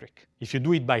parametric. If you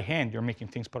do it by hand, you're making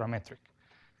things parametric.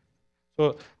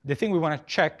 So the thing we want to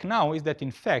check now is that,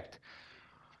 in fact,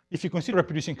 if you consider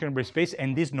reproducing kernel space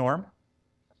and this norm,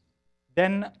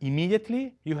 then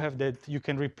immediately you have that you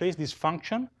can replace this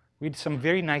function with some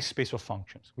very nice space of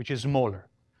functions, which is smaller.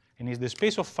 And is the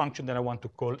space of function that I want to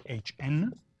call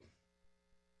Hn.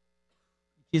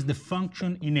 Is the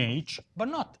function in H, but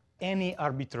not any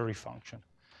arbitrary function.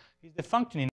 Is the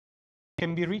function in H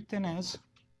can be written as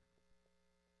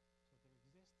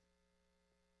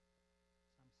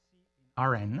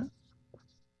Rn,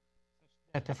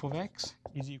 that f of x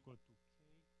is equal to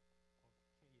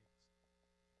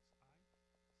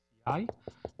k of kx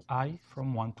I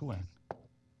from 1 to n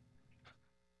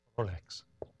for all x.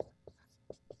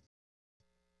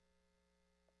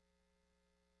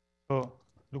 So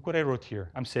look what I wrote here.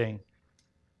 I'm saying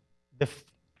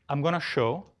I'm going to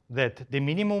show that the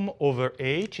minimum over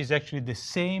h is actually the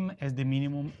same as the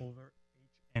minimum over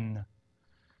hn.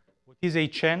 What is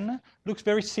hn? Looks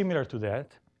very similar to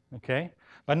that, okay?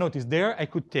 But notice there I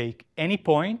could take any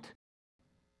point,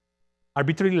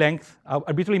 arbitrary length,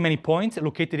 arbitrarily many points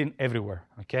located in everywhere,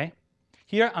 okay?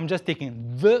 Here I'm just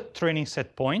taking the training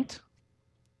set point.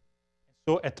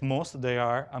 So at most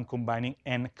I'm combining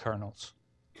n kernels.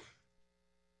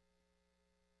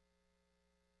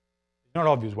 It's not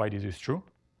obvious why this is true,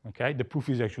 okay? The proof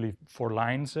is actually 4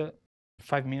 lines.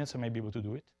 5 minutes I may be able to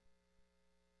do it.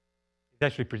 It's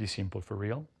actually pretty simple for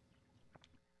real.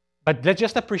 But let's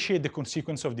just appreciate the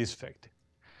consequence of this fact.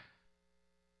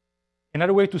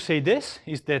 Another way to say this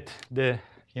is that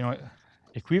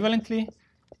equivalently,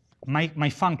 my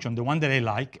function, the one that I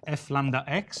like, f lambda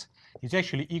x, is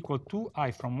actually equal to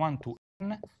I from 1 to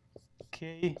n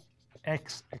k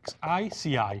x xi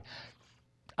ci.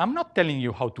 I'm not telling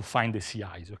you how to find the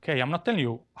ci's, okay? I'm not telling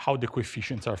you how the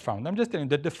coefficients are found. I'm just telling you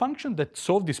that the function that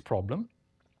solved this problem,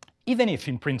 even if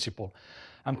in principle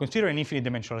I'm considering an infinite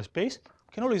dimensional space,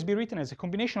 can always be written as a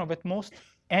combination of at most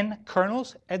n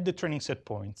kernels at the training set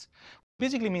points.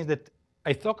 Basically means that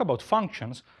I talk about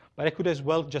functions, but I could as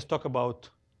well just talk about,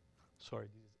 sorry,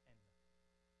 this is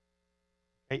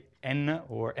n. Okay, n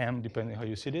or m, depending how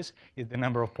you see this, is the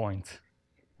number of points.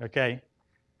 Okay?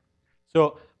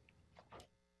 So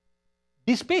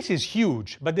this space is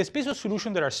huge, but the space of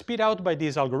solutions that are spit out by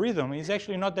this algorithm is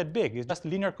actually not that big. It's just a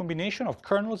linear combination of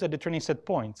kernels at the training set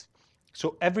points.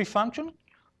 So every function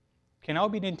can now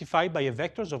be identified by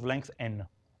vectors of length n.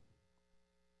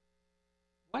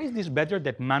 Why is this better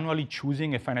than manually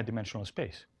choosing a finite dimensional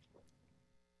space?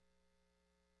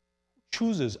 Who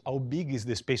chooses how big is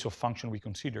the space of function we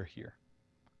consider here?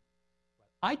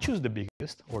 I choose the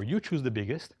biggest, or you choose the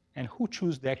biggest, and who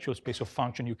chooses the actual space of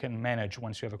function you can manage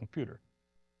once you have a computer?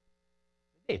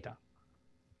 The data.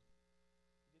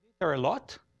 The data are a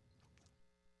lot.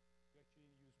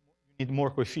 You need more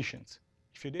coefficients.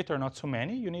 If your data are not so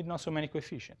many, you need not so many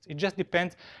coefficients. It just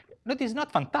depends. It's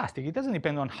not fantastic. It doesn't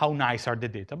depend on how nice are the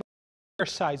data, but the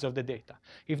size of the data.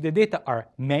 If the data are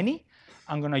many,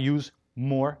 I'm going to use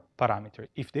more parameter.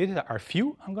 If the data are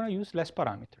few, I'm going to use less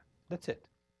parameter. That's it.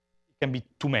 It can be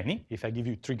too many. If I give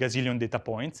you 3 gazillion data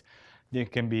points, there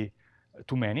can be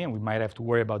too many, and we might have to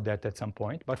worry about that at some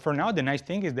point. But for now, the nice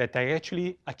thing is that I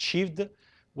actually achieved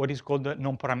what is called the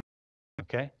non-parametric.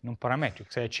 Okay,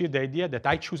 non-parametrics. I achieve the idea that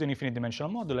I choose an infinite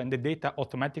dimensional model and the data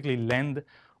automatically land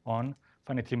on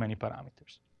finitely many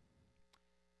parameters.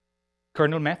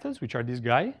 Kernel methods, which are this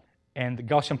guy, and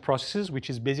Gaussian processes, which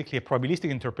is basically a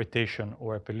probabilistic interpretation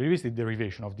or a probabilistic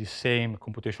derivation of the same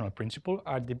computational principle,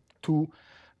 are the 2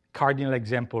 cardinal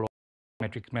examples of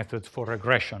metric methods for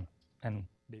regression and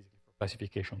basically for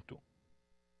classification too.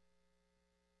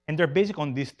 And they're basic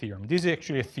on this theorem. This is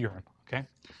actually a theorem, okay?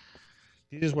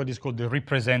 This is what is called the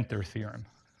representer theorem.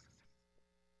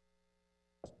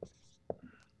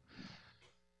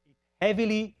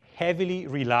 It heavily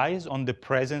relies on the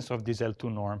presence of this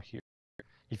L2 norm here.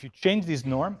 If you change this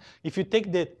norm, if you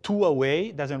take the 2 away,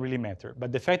 it doesn't really matter.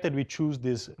 But the fact that we choose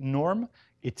this norm,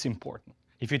 it's important.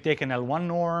 If you take an L1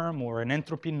 norm or an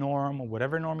entropy norm or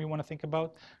whatever norm you want to think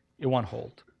about, it won't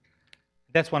hold.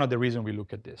 That's one of the reasons we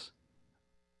look at this.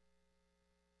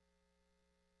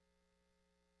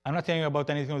 I'm not telling you about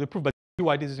anything of the proof, but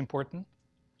why this is important?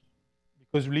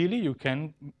 Because really you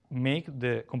can make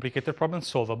the complicated problem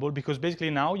solvable, because basically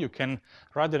now you can,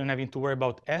 rather than having to worry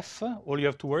about f, all you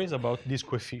have to worry is about these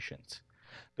coefficients.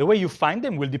 The way you find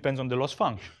them will depend on the loss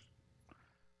function.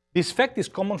 This fact is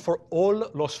common for all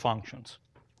loss functions.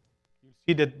 You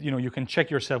see that you can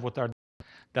check yourself what are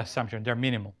the assumptions, they're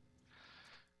minimal.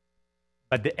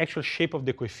 But the actual shape of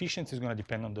the coefficients is going to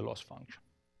depend on the loss function.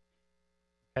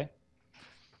 Okay?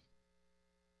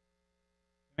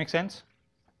 Make sense?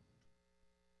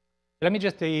 Let me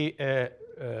just say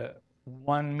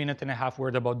 1.5 minute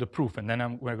word about the proof, and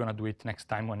then we're going to do it next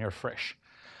time when you're fresh.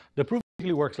 The proof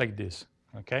basically works like this,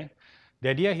 okay? The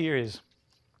idea here is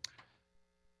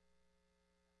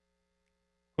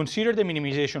consider the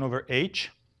minimization over h,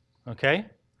 okay?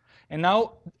 And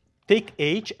now take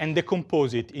h and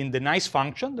decompose it in the nice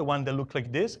function, the one that looks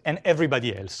like this, and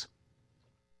everybody else,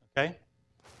 okay?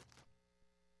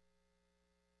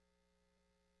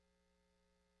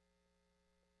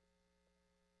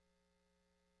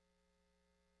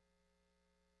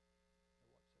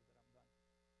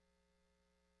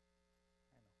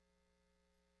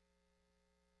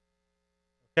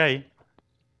 Okay?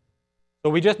 So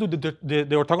we just do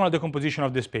the orthogonal decomposition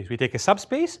of the space. We take a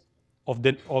subspace of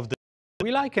the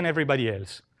we like and everybody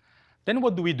else. Then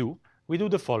what do? We do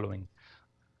the following.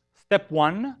 Step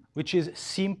one, which is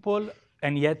simple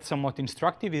and yet somewhat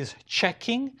instructive, is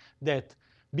checking that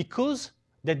because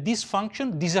that this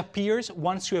function disappears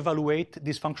once you evaluate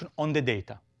this function on the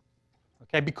data.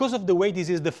 Okay, because of the way this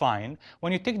is defined,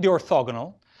 when you take the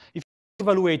orthogonal, if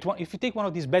you take one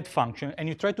of these bad functions and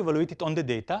you try to evaluate it on the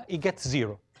data, it gets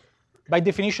 0. By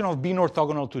definition of being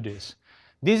orthogonal to this.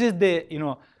 This is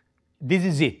this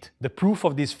is it. The proof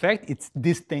of this fact, it's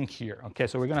this thing here. Okay,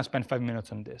 so we're gonna spend 5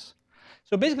 minutes on this.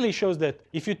 So basically it shows that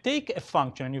if you take a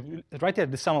function and you write it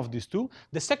at the sum of these two,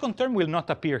 the second term will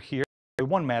not appear here, it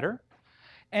won't matter.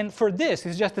 And for this,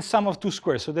 it's just the sum of 2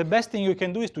 squares. So the best thing you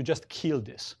can do is to just kill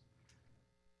this.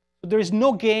 So there is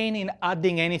no gain in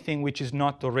adding anything which is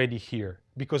not already here,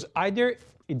 because either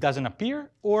it doesn't appear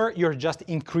or you're just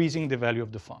increasing the value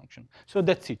of the function. So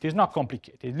that's it. It's not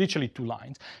complicated. It's literally 2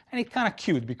 lines. And it's kind of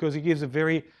cute because it gives a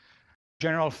very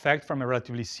general fact from a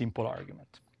relatively simple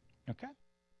argument. Okay?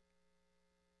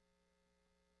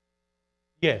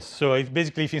 Yes, so if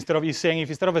basically if instead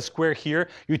of a square here,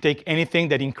 you take anything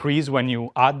that increases when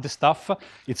you add the stuff,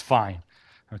 it's fine.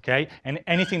 Okay? And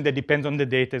anything that depends on the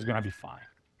data is going to be fine.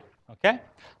 Okay?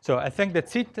 So I think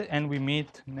that's it, and we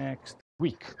meet next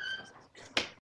week.